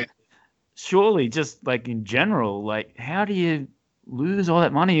it, but surely just like in general, like how do you lose all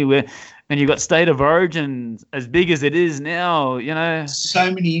that money and you've got State of Origin as big as it is now, So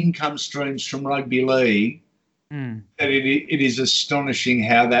many income streams from rugby league that it is astonishing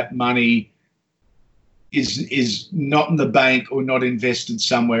how that money is not in the bank or not invested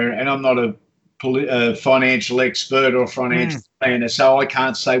somewhere. And I'm not a financial expert or financial planner, so I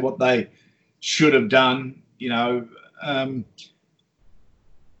can't say what they should have done.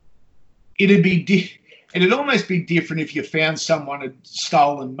 It'd almost be different if you found someone had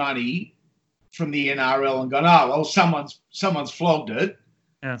stolen money from the NRL and gone, oh well, someone's flogged it.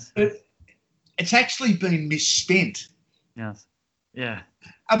 Yes. But it's actually been misspent. Yes. Yeah.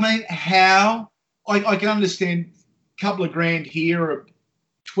 I mean, how? I can understand a couple of grand here or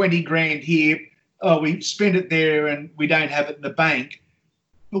 20 grand here. Oh, we spent it there and we don't have it in the bank.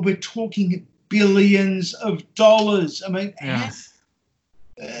 But we're talking billions of dollars. I mean, yes.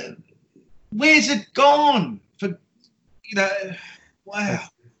 Where's it gone? Wow.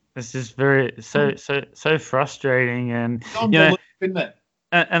 It's just so frustrating, and isn't it?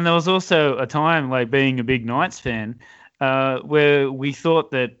 And there was also a time, like being a big Knights fan, where we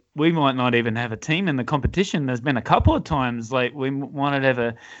thought that we might not even have a team in the competition. There's been a couple of times like we wanted to have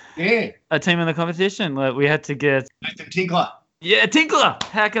a team in the competition. Like we had to get Nathan Tinkler. Yeah, Tinkler.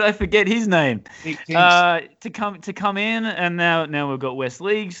 How could I forget his name? To come in, and now we've got West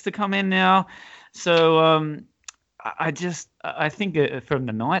Leagues to come in now. So I think from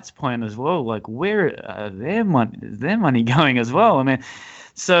the Knights' point as well, like where is their money going as well? I mean,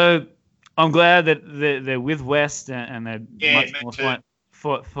 so I'm glad that they're with West and they're much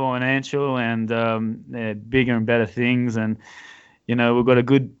more financial and they're bigger and better things, and we've got a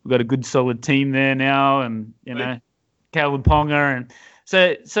good solid team there now, and Caleb Ponga, and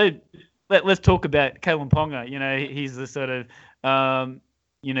so let's talk about Caleb Ponga. He's the sort of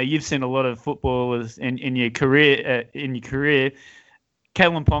you've seen a lot of footballers in your career.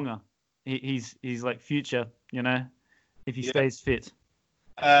 Caleb Ponga, he's like future. If he stays fit.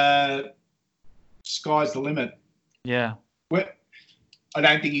 Sky's the limit. Yeah. I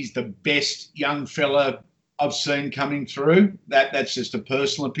don't think he's the best young fella I've seen coming through. That's just a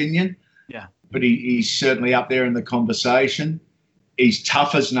personal opinion. Yeah. But he's certainly up there in the conversation. He's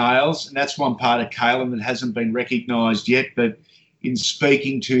tough as nails, and that's one part of Caleb that hasn't been recognised yet. But in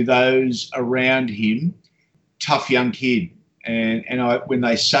speaking to those around him, tough young kid. And when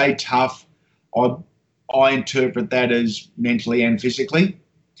they say tough, I interpret that as mentally and physically.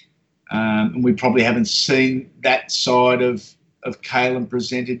 And we probably haven't seen that side of Caleb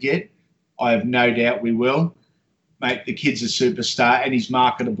presented yet. I have no doubt we will. Mate, the kid's a superstar and he's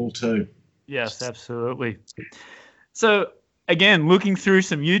marketable too. Yes, absolutely. So again, looking through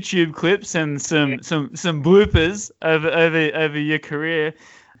some YouTube clips and some bloopers over your career.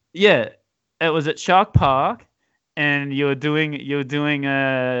 Yeah, it was at Shark Park, and you're doing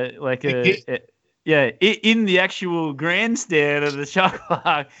like in the actual grandstand of the Shark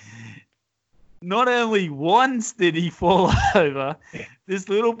Park. Not only once did he fall over, this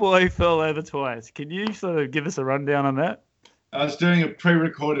little boy fell over twice. Can you sort of give us a rundown on that? I was doing a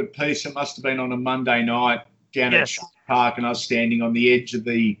pre-recorded piece. It must have been on a Monday night down at Shark Park, and I was standing on the edge of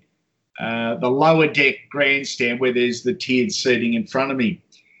the lower deck grandstand where there's the tiered seating in front of me.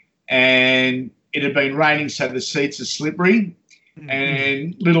 And it had been raining, so the seats are slippery. Mm-hmm.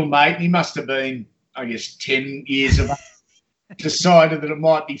 And little mate, he must have been, I guess, 10 years of age, decided that it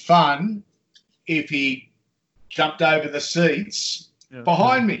might be fun if he jumped over the seats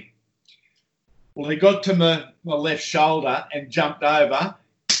behind me. Well, he got to my left shoulder and jumped over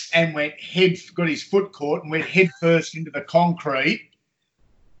and got his foot caught and went head first into the concrete,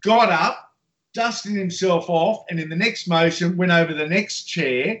 got up, dusted himself off, and in the next motion went over the next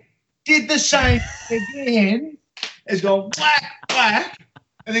chair, did the same again, has gone whack, whack,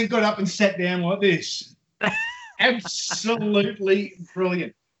 and then got up and sat down like this. Absolutely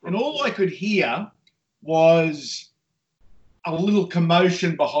brilliant. And all I could hear was a little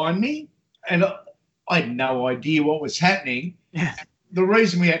commotion behind me, and I had no idea what was happening. Yeah. The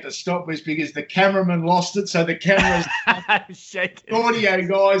reason we had to stop was because the cameraman lost it, so the camera's shaking. Audio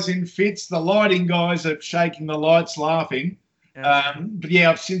guys in fits, the lighting guys are shaking the lights, laughing. Yeah. But yeah,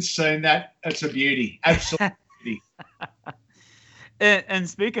 I've since seen that. It's a beauty, absolute beauty. And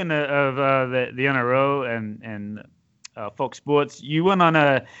speaking of the NRL and Fox Sports, you went on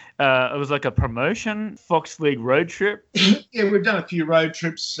it was like a promotion Fox League road trip. Yeah, we've done a few road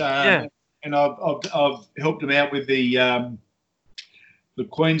trips, and I've helped them out with the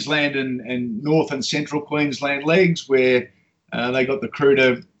Queensland and North and Central Queensland leagues, where they got the crew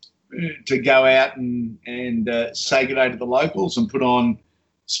to go out and say good day to the locals and put on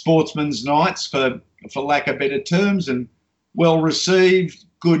sportsmen's nights, for lack of better terms, and well received,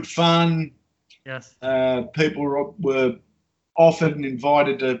 good fun. Yes. People were offered and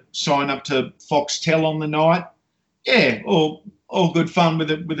invited to sign up to Foxtel on the night. Yeah, all good fun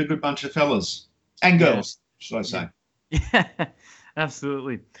with a good bunch of fellas and girls, should I say? Yeah,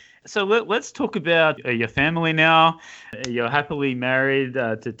 absolutely. So let's talk about your family now. You're happily married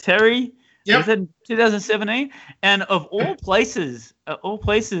to Terry. Yep. Was that in 2017? And of all places,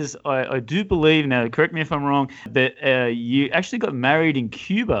 I do believe, now correct me if I'm wrong, that you actually got married in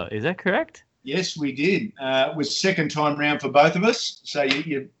Cuba. Is that correct? Yes, we did. It was second time round for both of us. So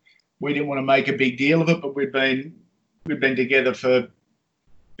we didn't want to make a big deal of it, but we've been together for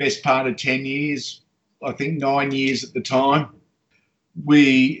best part of 10 years, I think 9 years at the time.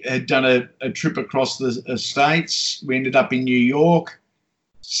 We had done a trip across the States. We ended up in New York.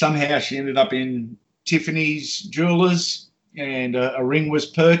 Somehow she ended up in Tiffany's Jewelers, and a ring was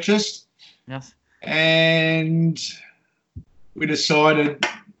purchased. Yes. And we decided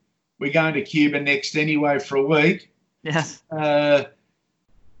we're going to Cuba next anyway for a week. Yes.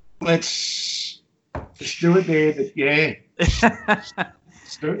 Let's do it there. But yeah,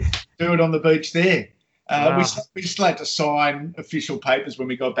 do it on the beach there. Wow. We still had to sign official papers when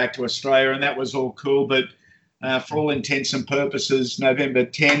we got back to Australia, and that was all cool. But for all intents and purposes, November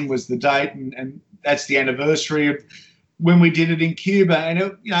 10 was the date, and that's the anniversary of when we did it in Cuba. And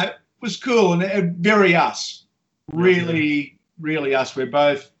it was cool and very us, really, really us. We're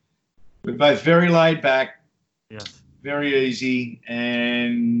both very laid back, yes, very easy,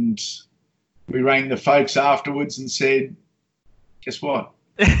 and we rang the folks afterwards and said, "Guess what?"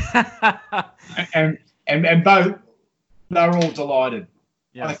 and both, they were all delighted.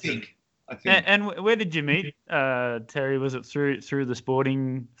 Yes. I think. And where did you meet Terry? Was it through the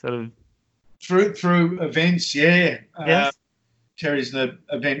sporting sort of? Through events, yeah. Yes. Terry's an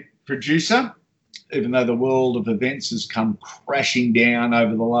event producer, even though the world of events has come crashing down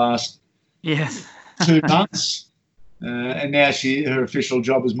over the last 2 months. And now her official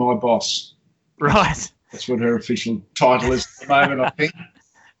job is my boss. Right. That's what her official title is at the moment, I think.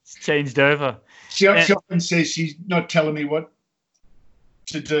 It's changed over. She often says she's not telling me what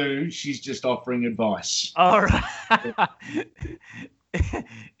to do, she's just offering advice. All right.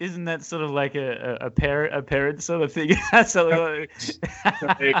 Isn't that sort of like a parent sort of thing?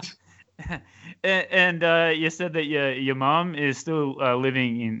 Correct. And you said that your mum is still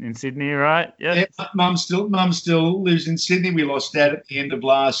living in Sydney, right? Yeah, mum still lives in Sydney. We lost Dad at the end of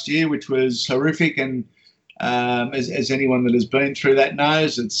last year, which was horrific. And as anyone that has been through that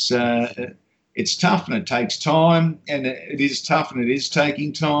knows, it's tough and it takes time, and it is tough and it is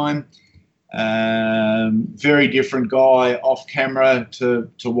taking time. Very different guy off camera to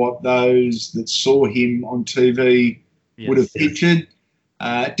what those that saw him on TV would have pictured.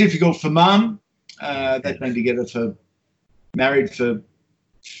 Difficult for mum. They've been together married for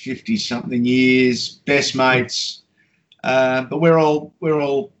 50-something years, best mates. But we're all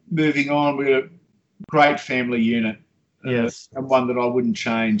moving on. We're a great family unit, Yes. and one that I wouldn't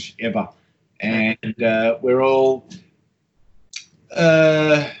change ever. And we're all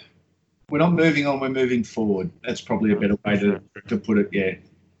we're not moving on. We're moving forward. That's probably a better way to put it. Yeah.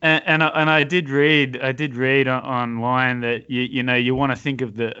 And I did read online that you want to think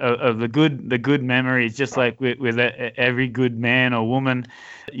of the good memories, just like with every good man or woman,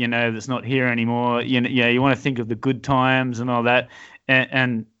 that's not here anymore. You want to think of the good times and all that,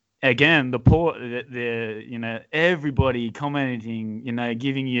 and again everybody commenting,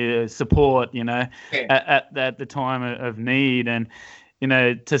 giving you support, at the time of need. And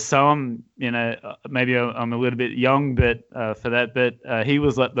to some, maybe I'm a little bit young, but for that, but he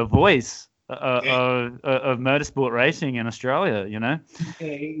was like the voice of motorsport racing in Australia. Yeah,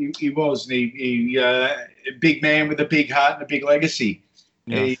 he was. He a big man with a big heart and a big legacy.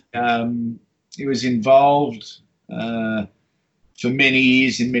 Yes. He was involved for many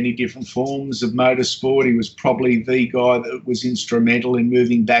years in many different forms of motorsport. He was probably the guy that was instrumental in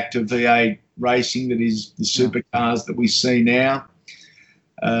moving back to V8 racing, that is the supercars that we see now.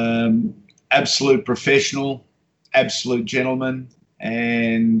 Absolute professional, absolute gentleman,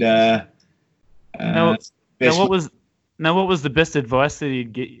 and now what was the best advice that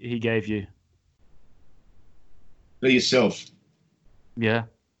he gave you? Be yourself. Yeah,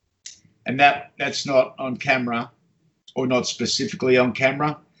 and that's not on camera, or not specifically on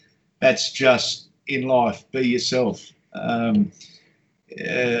camera. That's just in life. Be yourself.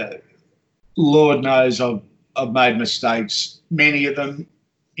 Lord knows I've made mistakes, many of them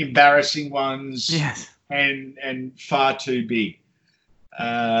embarrassing ones, yes, and far too big.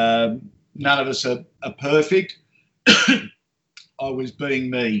 None of us are perfect. I was being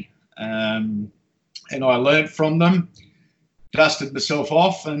me, and I learnt from them, dusted myself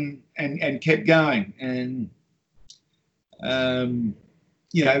off, and kept going. And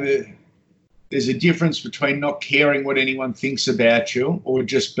there's a difference between not caring what anyone thinks about you or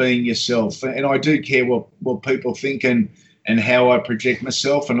just being yourself. And I do care what people think and how I project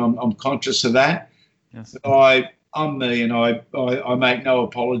myself, and I'm conscious of that. Yes. But I'm me, and I make no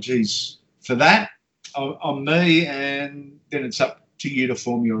apologies for that. I'm me, and then it's up to you to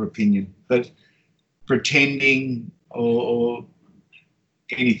form your opinion. But pretending or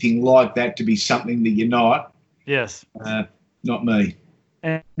anything like that to be something that you're not, yes, not me.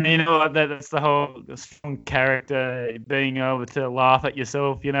 And that's the whole strong character, being able to laugh at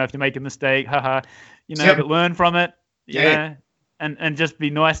yourself, if you make a mistake, haha, but learn from it, you know, and just be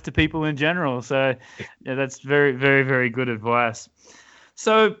nice to people in general. So yeah, that's very, very, very good advice.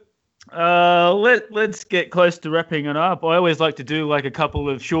 So let's get close to wrapping it up. I always like to do like a couple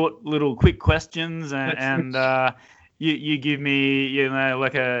of short little quick questions, and you give me,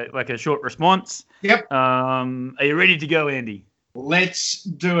 like a short response. Yep. Are you ready to go, Andy? Let's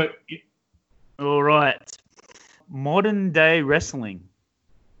do it. All right. Modern day wrestling.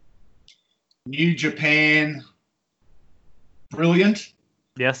 New Japan, brilliant.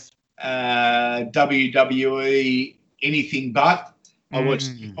 Yes. WWE, anything but. I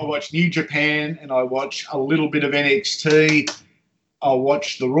watch New Japan, and I watch a little bit of NXT. I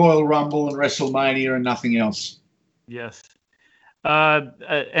watch the Royal Rumble and WrestleMania and nothing else. Yes.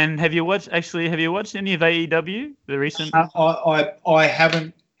 And have you watched any of AEW, the recent? I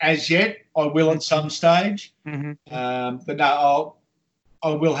haven't as yet. I will at some stage. Mm-hmm. But no,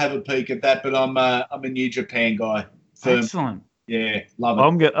 I will have a peek at that. But I'm a New Japan guy. Excellent. Yeah, love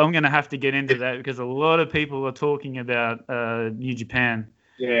it. I'm going to have to get into that, because a lot of people are talking about New Japan.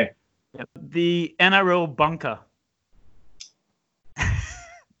 Yeah. Yep. The NRL bunker.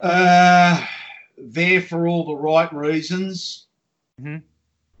 There for all the right reasons. Mm-hmm.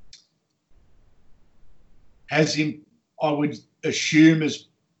 I would assume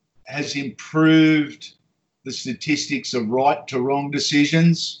has improved the statistics of right to wrong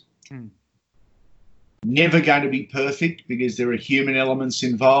decisions. Never going to be perfect, because there are human elements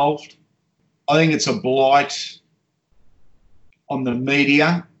involved. I think it's a blight on the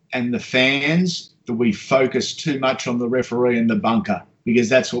media and the fans that we focus too much on the referee and the bunker, because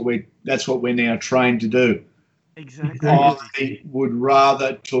that's what we're now trained to do. Exactly. I would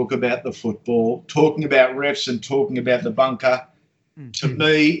rather talk about the football. Talking about refs and talking about the bunker, to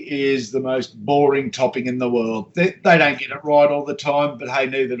me, is the most boring topic in the world. They don't get it right all the time, but hey,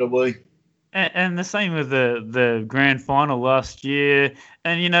 neither do we. And the same with the grand final last year.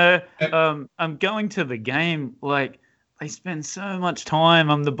 And, I'm going to the game, like, they spend so much time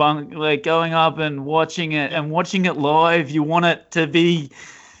on the bunk, like going up and watching it live. You want it to be,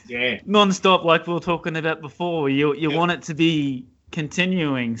 Yeah. non-stop, like we were talking about before. You want it to be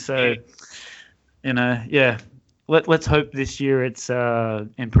continuing. So, yeah. Let's hope this year it's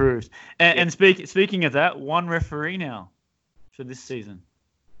improved. And speaking of that, one referee now for this season.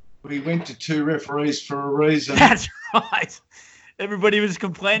 We went to 2 referees for a reason. That's right. Everybody was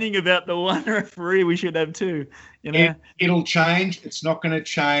complaining about the one referee. We should have 2. It'll change. It's not going to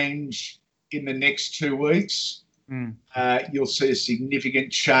change in the next 2 weeks. You'll see a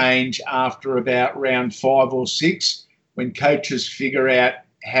significant change after about round 5 or 6 when coaches figure out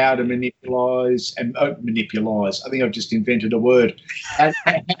how to manipulise. I think I've just invented a word. How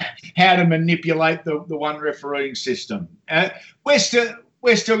to manipulate the one refereeing system. We're still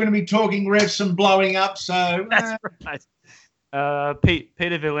going to be talking refs and blowing up. So that's right.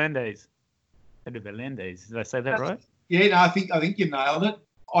 Peter V'landys. Peter V'landys. Did I say that right? Yeah, no, I think you nailed it.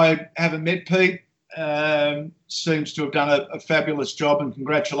 I haven't met Pete. Seems to have done a fabulous job, and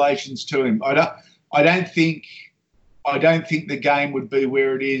congratulations to him. I don't think the game would be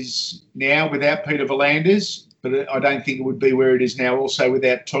where it is now without Peter V'landys, but I don't think it would be where it is now also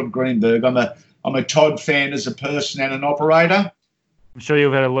without Todd Greenberg. I'm a Todd fan as a person and an operator. I'm sure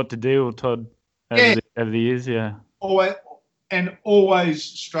you've had a lot to do with Todd over the years, yeah. Always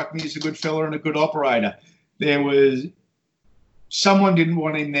struck me as a good fella and a good operator. There was someone didn't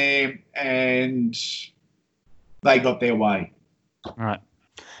want him there, and they got their way. All right.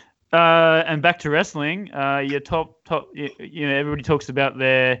 And back to wrestling, your top. Everybody talks about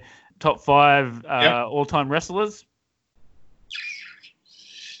their top 5 all-time wrestlers.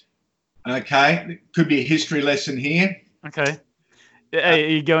 Okay, it could be a history lesson here. Okay. Are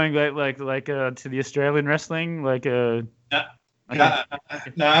you going like to the Australian wrestling? No,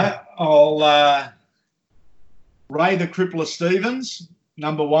 I'll Ray the Crippler Stevens,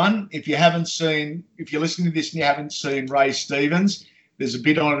 number 1. If you're listening to this and you haven't seen Ray Stevens, there's a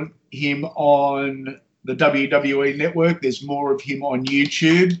bit on him on the WWE Network. There's more of him on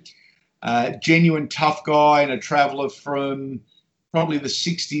YouTube. Genuine tough guy and a traveller from probably the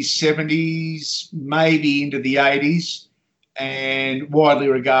 60s, 70s, maybe into the 80s, and widely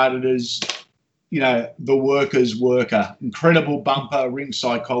regarded as, the worker's worker. Incredible bumper, ring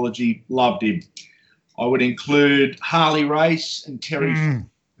psychology, loved him. I would include Harley Race and Terry,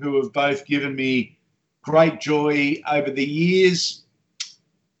 who have both given me great joy over the years.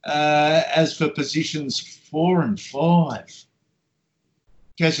 As for positions 4 and 5,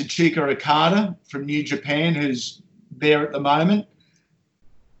 Kazuchika Okada from New Japan, who's there at the moment.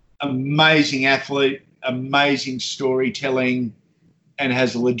 Amazing athlete, amazing storytelling, and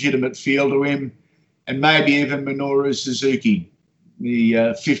has a legitimate feel to him. And maybe even Minoru Suzuki,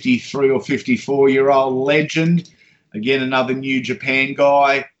 the 53 or 54-year-old legend. Again, another New Japan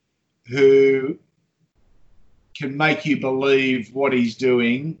guy who can make you believe what he's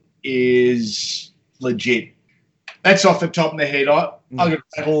doing is legit. That's off the top of my head. I'm going to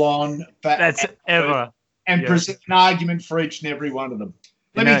rattle on. That's ever. And present an argument for each and every one of them.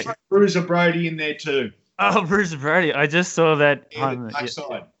 Let me throw Bruiser Brody in there too. Oh, Bruiser Brody. I just saw that.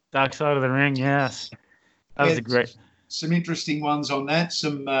 Dark Side of the Ring, yes. That was a great. Some interesting ones on that.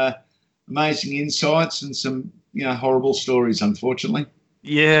 Some amazing insights and some horrible stories, unfortunately.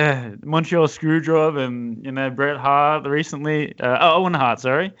 Yeah, Montreal Screwjob and Bret Hart recently. Owen Hart,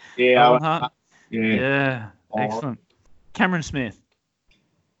 sorry. Yeah, Owen Hart. Yeah. Excellent. Cameron Smith.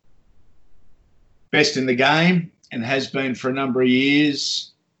 Best in the game and has been for a number of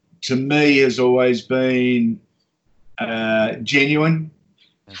years. To me, has always been genuine,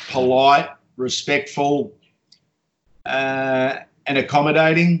 polite, respectful, and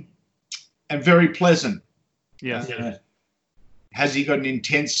accommodating, and very pleasant. Yeah. Has he got an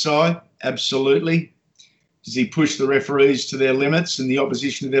intense side? Absolutely. Does he push the referees to their limits and the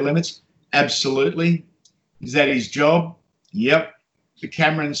opposition to their limits? Absolutely. Is that his job? Yep. The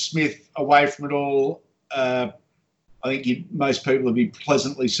Cameron Smith, away from it all, I think most people would be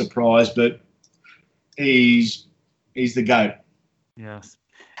pleasantly surprised, but he's the GOAT. Yes.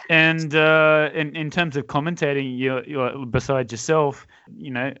 And in terms of commentating, you're besides yourself,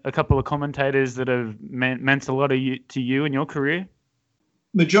 a couple of commentators that have meant a lot to you in your career?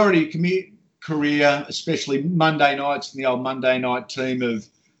 Majority of career, especially Monday nights and the old Monday night team of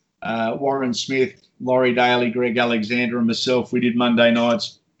Warren Smith, Laurie Daly, Greg Alexander and myself. We did Monday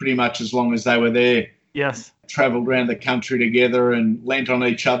nights pretty much as long as they were there. Yes. Travelled around the country together and lent on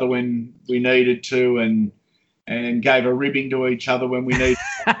each other when we needed to and gave a ribbing to each other when we needed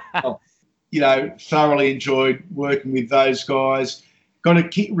to. Thoroughly enjoyed working with those guys. Got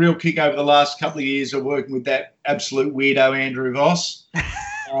a real kick over the last couple of years of working with that absolute weirdo Andrew Voss.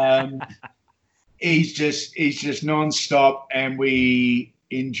 He's just non-stop, and we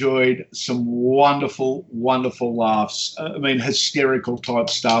enjoyed some wonderful, wonderful laughs. I mean, hysterical type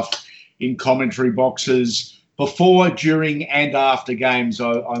stuff in commentary boxes before, during, and after games,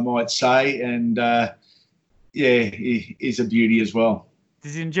 I might say. And he is a beauty as well.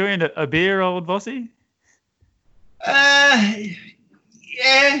 Is he enjoying a beer, old Bossy? Yeah,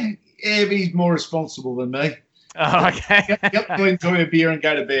 but he's more responsible than me. Oh, okay. Yep, I'll enjoy a beer and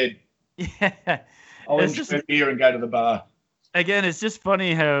go to bed. Yeah. I'll enjoy a beer and go to the bar. Again, it's just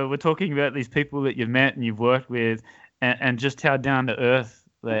funny how we're talking about these people that you've met and you've worked with, and just how down to earth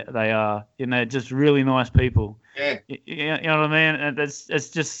they are. You know, just really nice people. Yeah. You know what I mean? And it's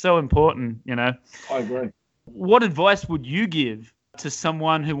just so important, you know. I agree. What advice would you give to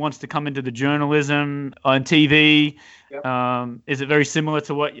someone who wants to come into the journalism on TV? Yep. Is it very similar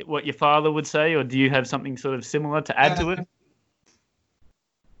to what your father would say, or do you have something sort of similar to add to it?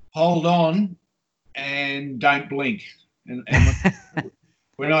 Hold on and don't blink. And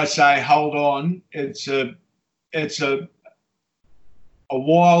when I say hold on, it's a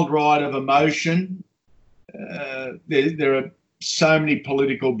wild ride of emotion. There are so many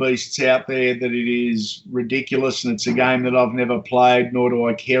political beasts out there that it is ridiculous, and it's a game that I've never played, nor do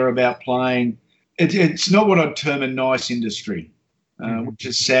I care about playing. It's not what I'd term a nice industry, which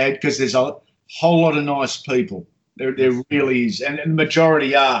is sad because there's a whole lot of nice people. There really is, and the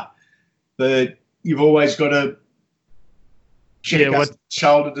majority are. But you've always got to check the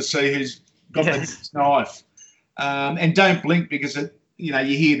shoulder to see who's got the knife, and don't blink, because you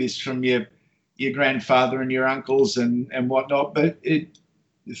hear this from your grandfather and your uncles and whatnot. But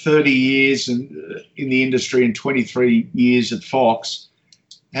 30 years in the industry and 23 years at Fox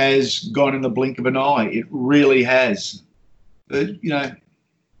has gone in the blink of an eye. It really has. But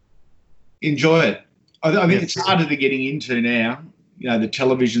enjoy it. I think it's harder to getting into now. The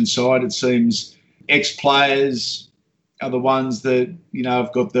television side, it seems ex-players are the ones that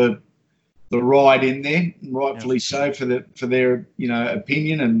have got the ride in there, and rightfully so, for their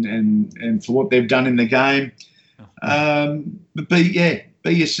opinion and for what they've done in the game. But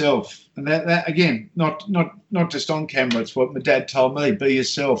be yourself, and that again, not just on camera. It's what my dad told me: be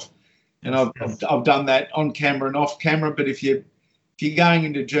yourself. And I've done that on camera and off camera. But if you're going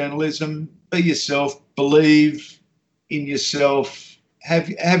into journalism, be yourself. Believe in yourself.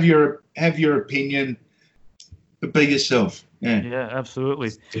 Have your opinion, but be yourself. Yeah,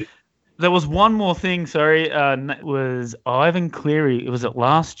 absolutely. There was one more thing, sorry. It was Ivan Cleary. Was it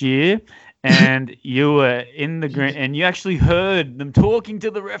last year? And you were in the green, and you actually heard them talking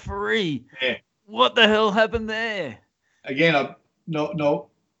to the referee. Yeah. What the hell happened there? Again, I've not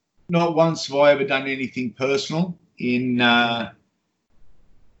once have I ever done anything personal in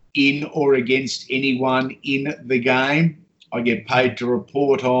or against anyone in the game. I get paid to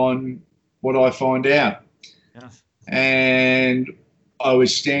report on what I find out. Yes. And I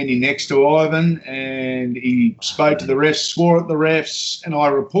was standing next to Ivan, and he spoke to the refs, swore at the refs, and I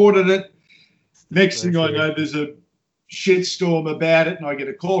reported it. Next thing I know, there's a shitstorm about it, and I get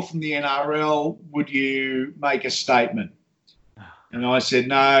a call from the NRL, would you make a statement? And I said,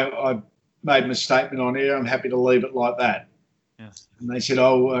 no, I've made my statement on air. I'm happy to leave it like that. Yes. And they said,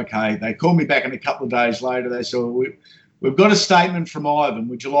 oh, okay. They called me back, and a couple of days later, they said, we've got a statement from Ivan.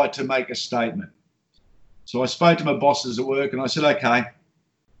 Would you like to make a statement? So I spoke to my bosses at work, and I said, okay.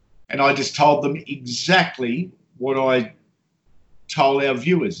 And I just told them exactly what I told our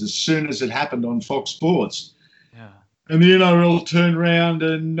viewers as soon as it happened on Fox Sports. Yeah. And the NRL turned around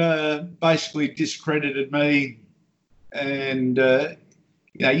and basically discredited me. And,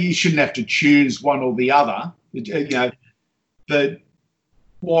 you shouldn't have to choose one or the other, but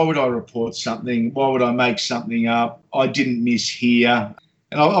why would I report something? Why would I make something up? I didn't mishear.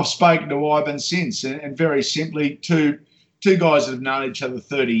 And I've spoken to Ivan since, and very simply, two guys that have known each other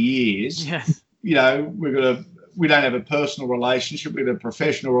 30 years. Yes. We don't have a personal relationship. We have a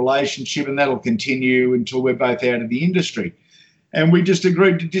professional relationship, and that'll continue until we're both out of the industry. And we just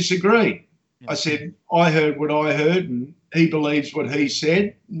agreed to disagree. Yes. I said, I heard what I heard, and he believes what he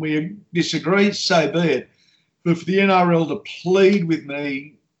said. We disagree, so be it. But for the NRL to plead with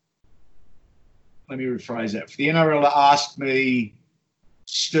me, let me rephrase that. For the NRL to ask me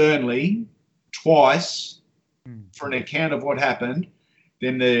sternly twice for an account of what happened,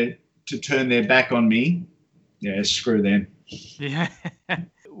 then to turn their back on me, screw them. Yeah.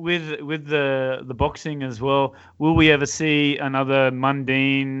 With the boxing as well, will we ever see another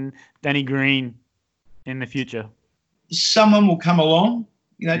Mundine Danny Green in the future? Someone will come along.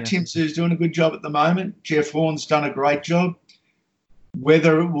 Tim Sue's doing a good job at the moment. Jeff Horn's done a great job.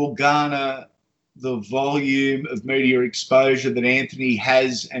 Whether it will garner the volume of media exposure that Anthony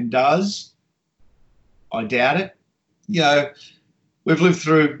has and does, I doubt it. we've lived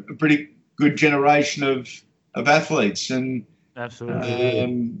through a pretty good generation of athletes, and Absolutely.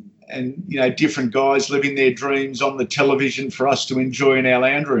 and different guys living their dreams on the television for us to enjoy in our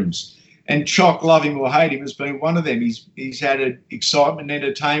lounge rooms. And Chock, love him or hate him, has been one of them. He's added excitement and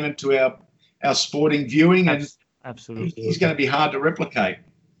entertainment to our sporting viewing, and Absolutely. he's going to be hard to replicate.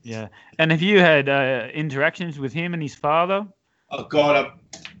 Yeah. And have you had interactions with him and his father? Oh God,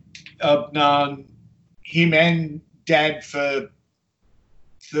 I've known him and Dad for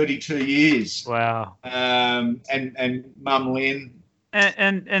 32 years. Wow. And Mum Lynn.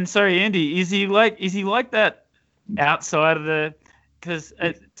 And sorry, Andy, is he like that outside of the? Because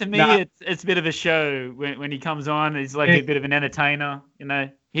to me, it's a bit of a show when he comes on. He's like a bit of an entertainer.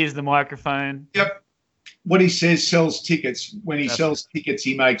 Here's the microphone. Yep. What he says sells tickets. When he sells tickets,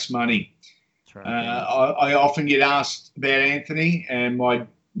 he makes money. That's right. I often get asked about Anthony, and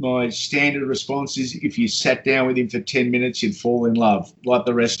my standard response is, if you sat down with him for 10 minutes, you'd fall in love, like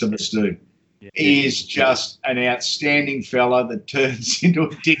the rest of us do. Yeah. He is just an outstanding fella that turns into a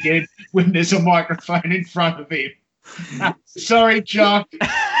dickhead when there's a microphone in front of him. Sorry, Chuck.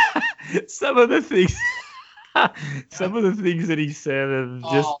 Some of the things that he said have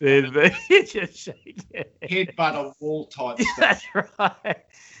just been just shaking. Headbutt a wall type stuff. That's right.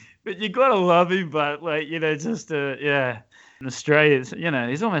 But you gotta love him. But in Australia,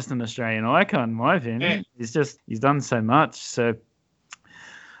 he's almost an Australian icon, in my opinion. Yeah. He's done so much. So,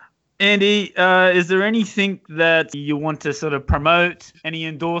 Andy, is there anything that you want to sort of promote? Any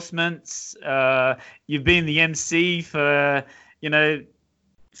endorsements? You've been the MC for,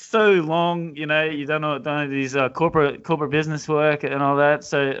 so long. You've done all these corporate business work and all that.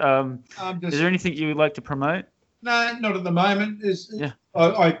 So, is there anything you would like to promote? No, not at the moment.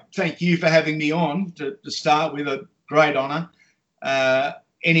 I thank you for having me on to start with. A great honour.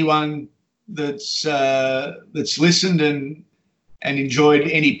 Anyone that's listened and enjoyed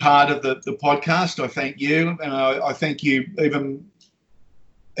any part of the podcast, I thank you, and I thank you even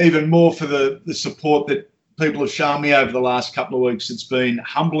more for the support that people have shown me over the last couple of weeks. It's been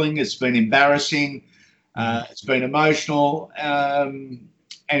humbling, it's been embarrassing, it's been emotional, and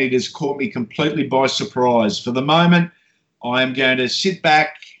it has caught me completely by surprise. For the moment, I am going to sit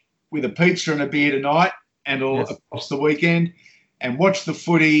back with a pizza and a beer tonight and all across the weekend and watch the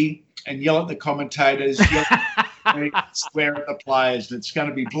footy and yell at the commentators, swear at the players. And it's going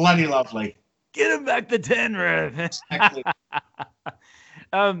to be bloody lovely. Get him back to 10, Rev. Exactly.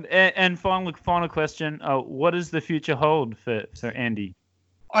 And final question: what does the future hold for Andy?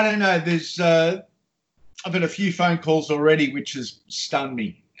 I don't know. I've had a few phone calls already, which has stunned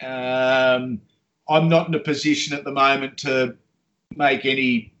me. I'm not in a position at the moment to make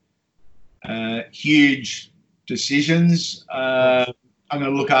any huge decisions. I'm going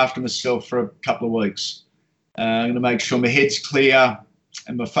to look after myself for a couple of weeks. I'm going to make sure my head's clear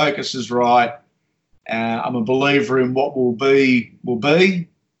and my focus is right. I'm a believer in what will be,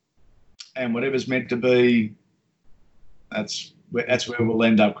 and whatever's meant to be, that's where we'll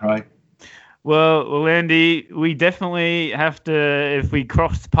end up, Craig. Well, Andy, we definitely have to, if we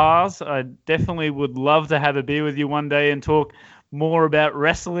crossed paths, I definitely would love to have a beer with you one day and talk more about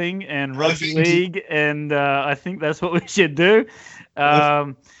wrestling and rugby league, and I think that's what we should do.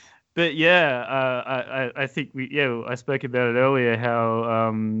 But yeah, I think I spoke about it earlier,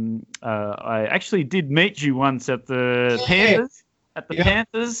 how I actually did meet you once at the Panthers,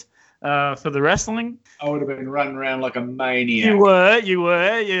 Panthers. For the wrestling, I would have been running around like a maniac. You were.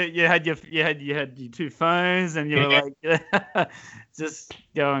 You had your two phones, and you were like just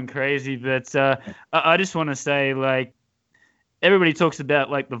going crazy. But I just want to say, like, everybody talks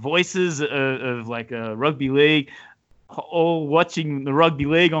about like the voices of like a rugby league, all watching the rugby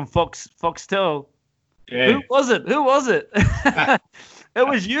league on Foxtel. Yeah. Who was it? It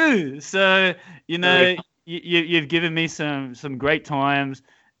was you. So you've given me some great times.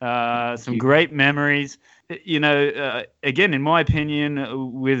 Some great memories, again, in my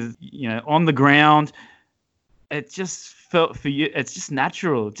opinion, with, on the ground, it just felt for you, it's just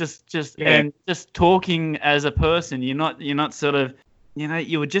natural, and just talking as a person, you're not sort of,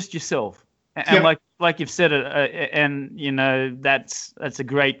 you were just yourself. And like you've said it, and, that's a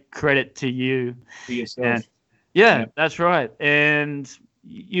great credit to you. For yourself. And, that's right. And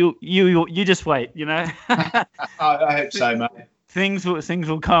you just wait, I hope so, mate. Things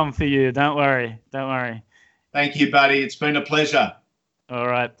will come for you. Don't worry. Thank you, buddy. It's been a pleasure. All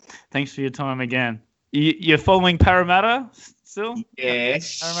right. Thanks for your time again. You're following Parramatta still?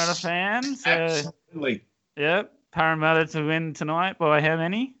 Yes. Parramatta fans? Absolutely. Yeah. Parramatta to win tonight by how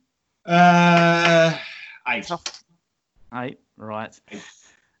many? 8. 8, right. 8.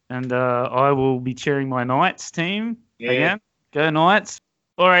 And I will be cheering my Knights team again. Go Knights.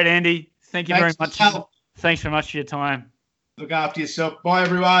 All right, Andy. Thank you very much. Al. Thanks very much for your time. Look after yourself. Bye,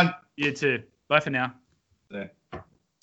 everyone. You too. Bye for now. Yeah.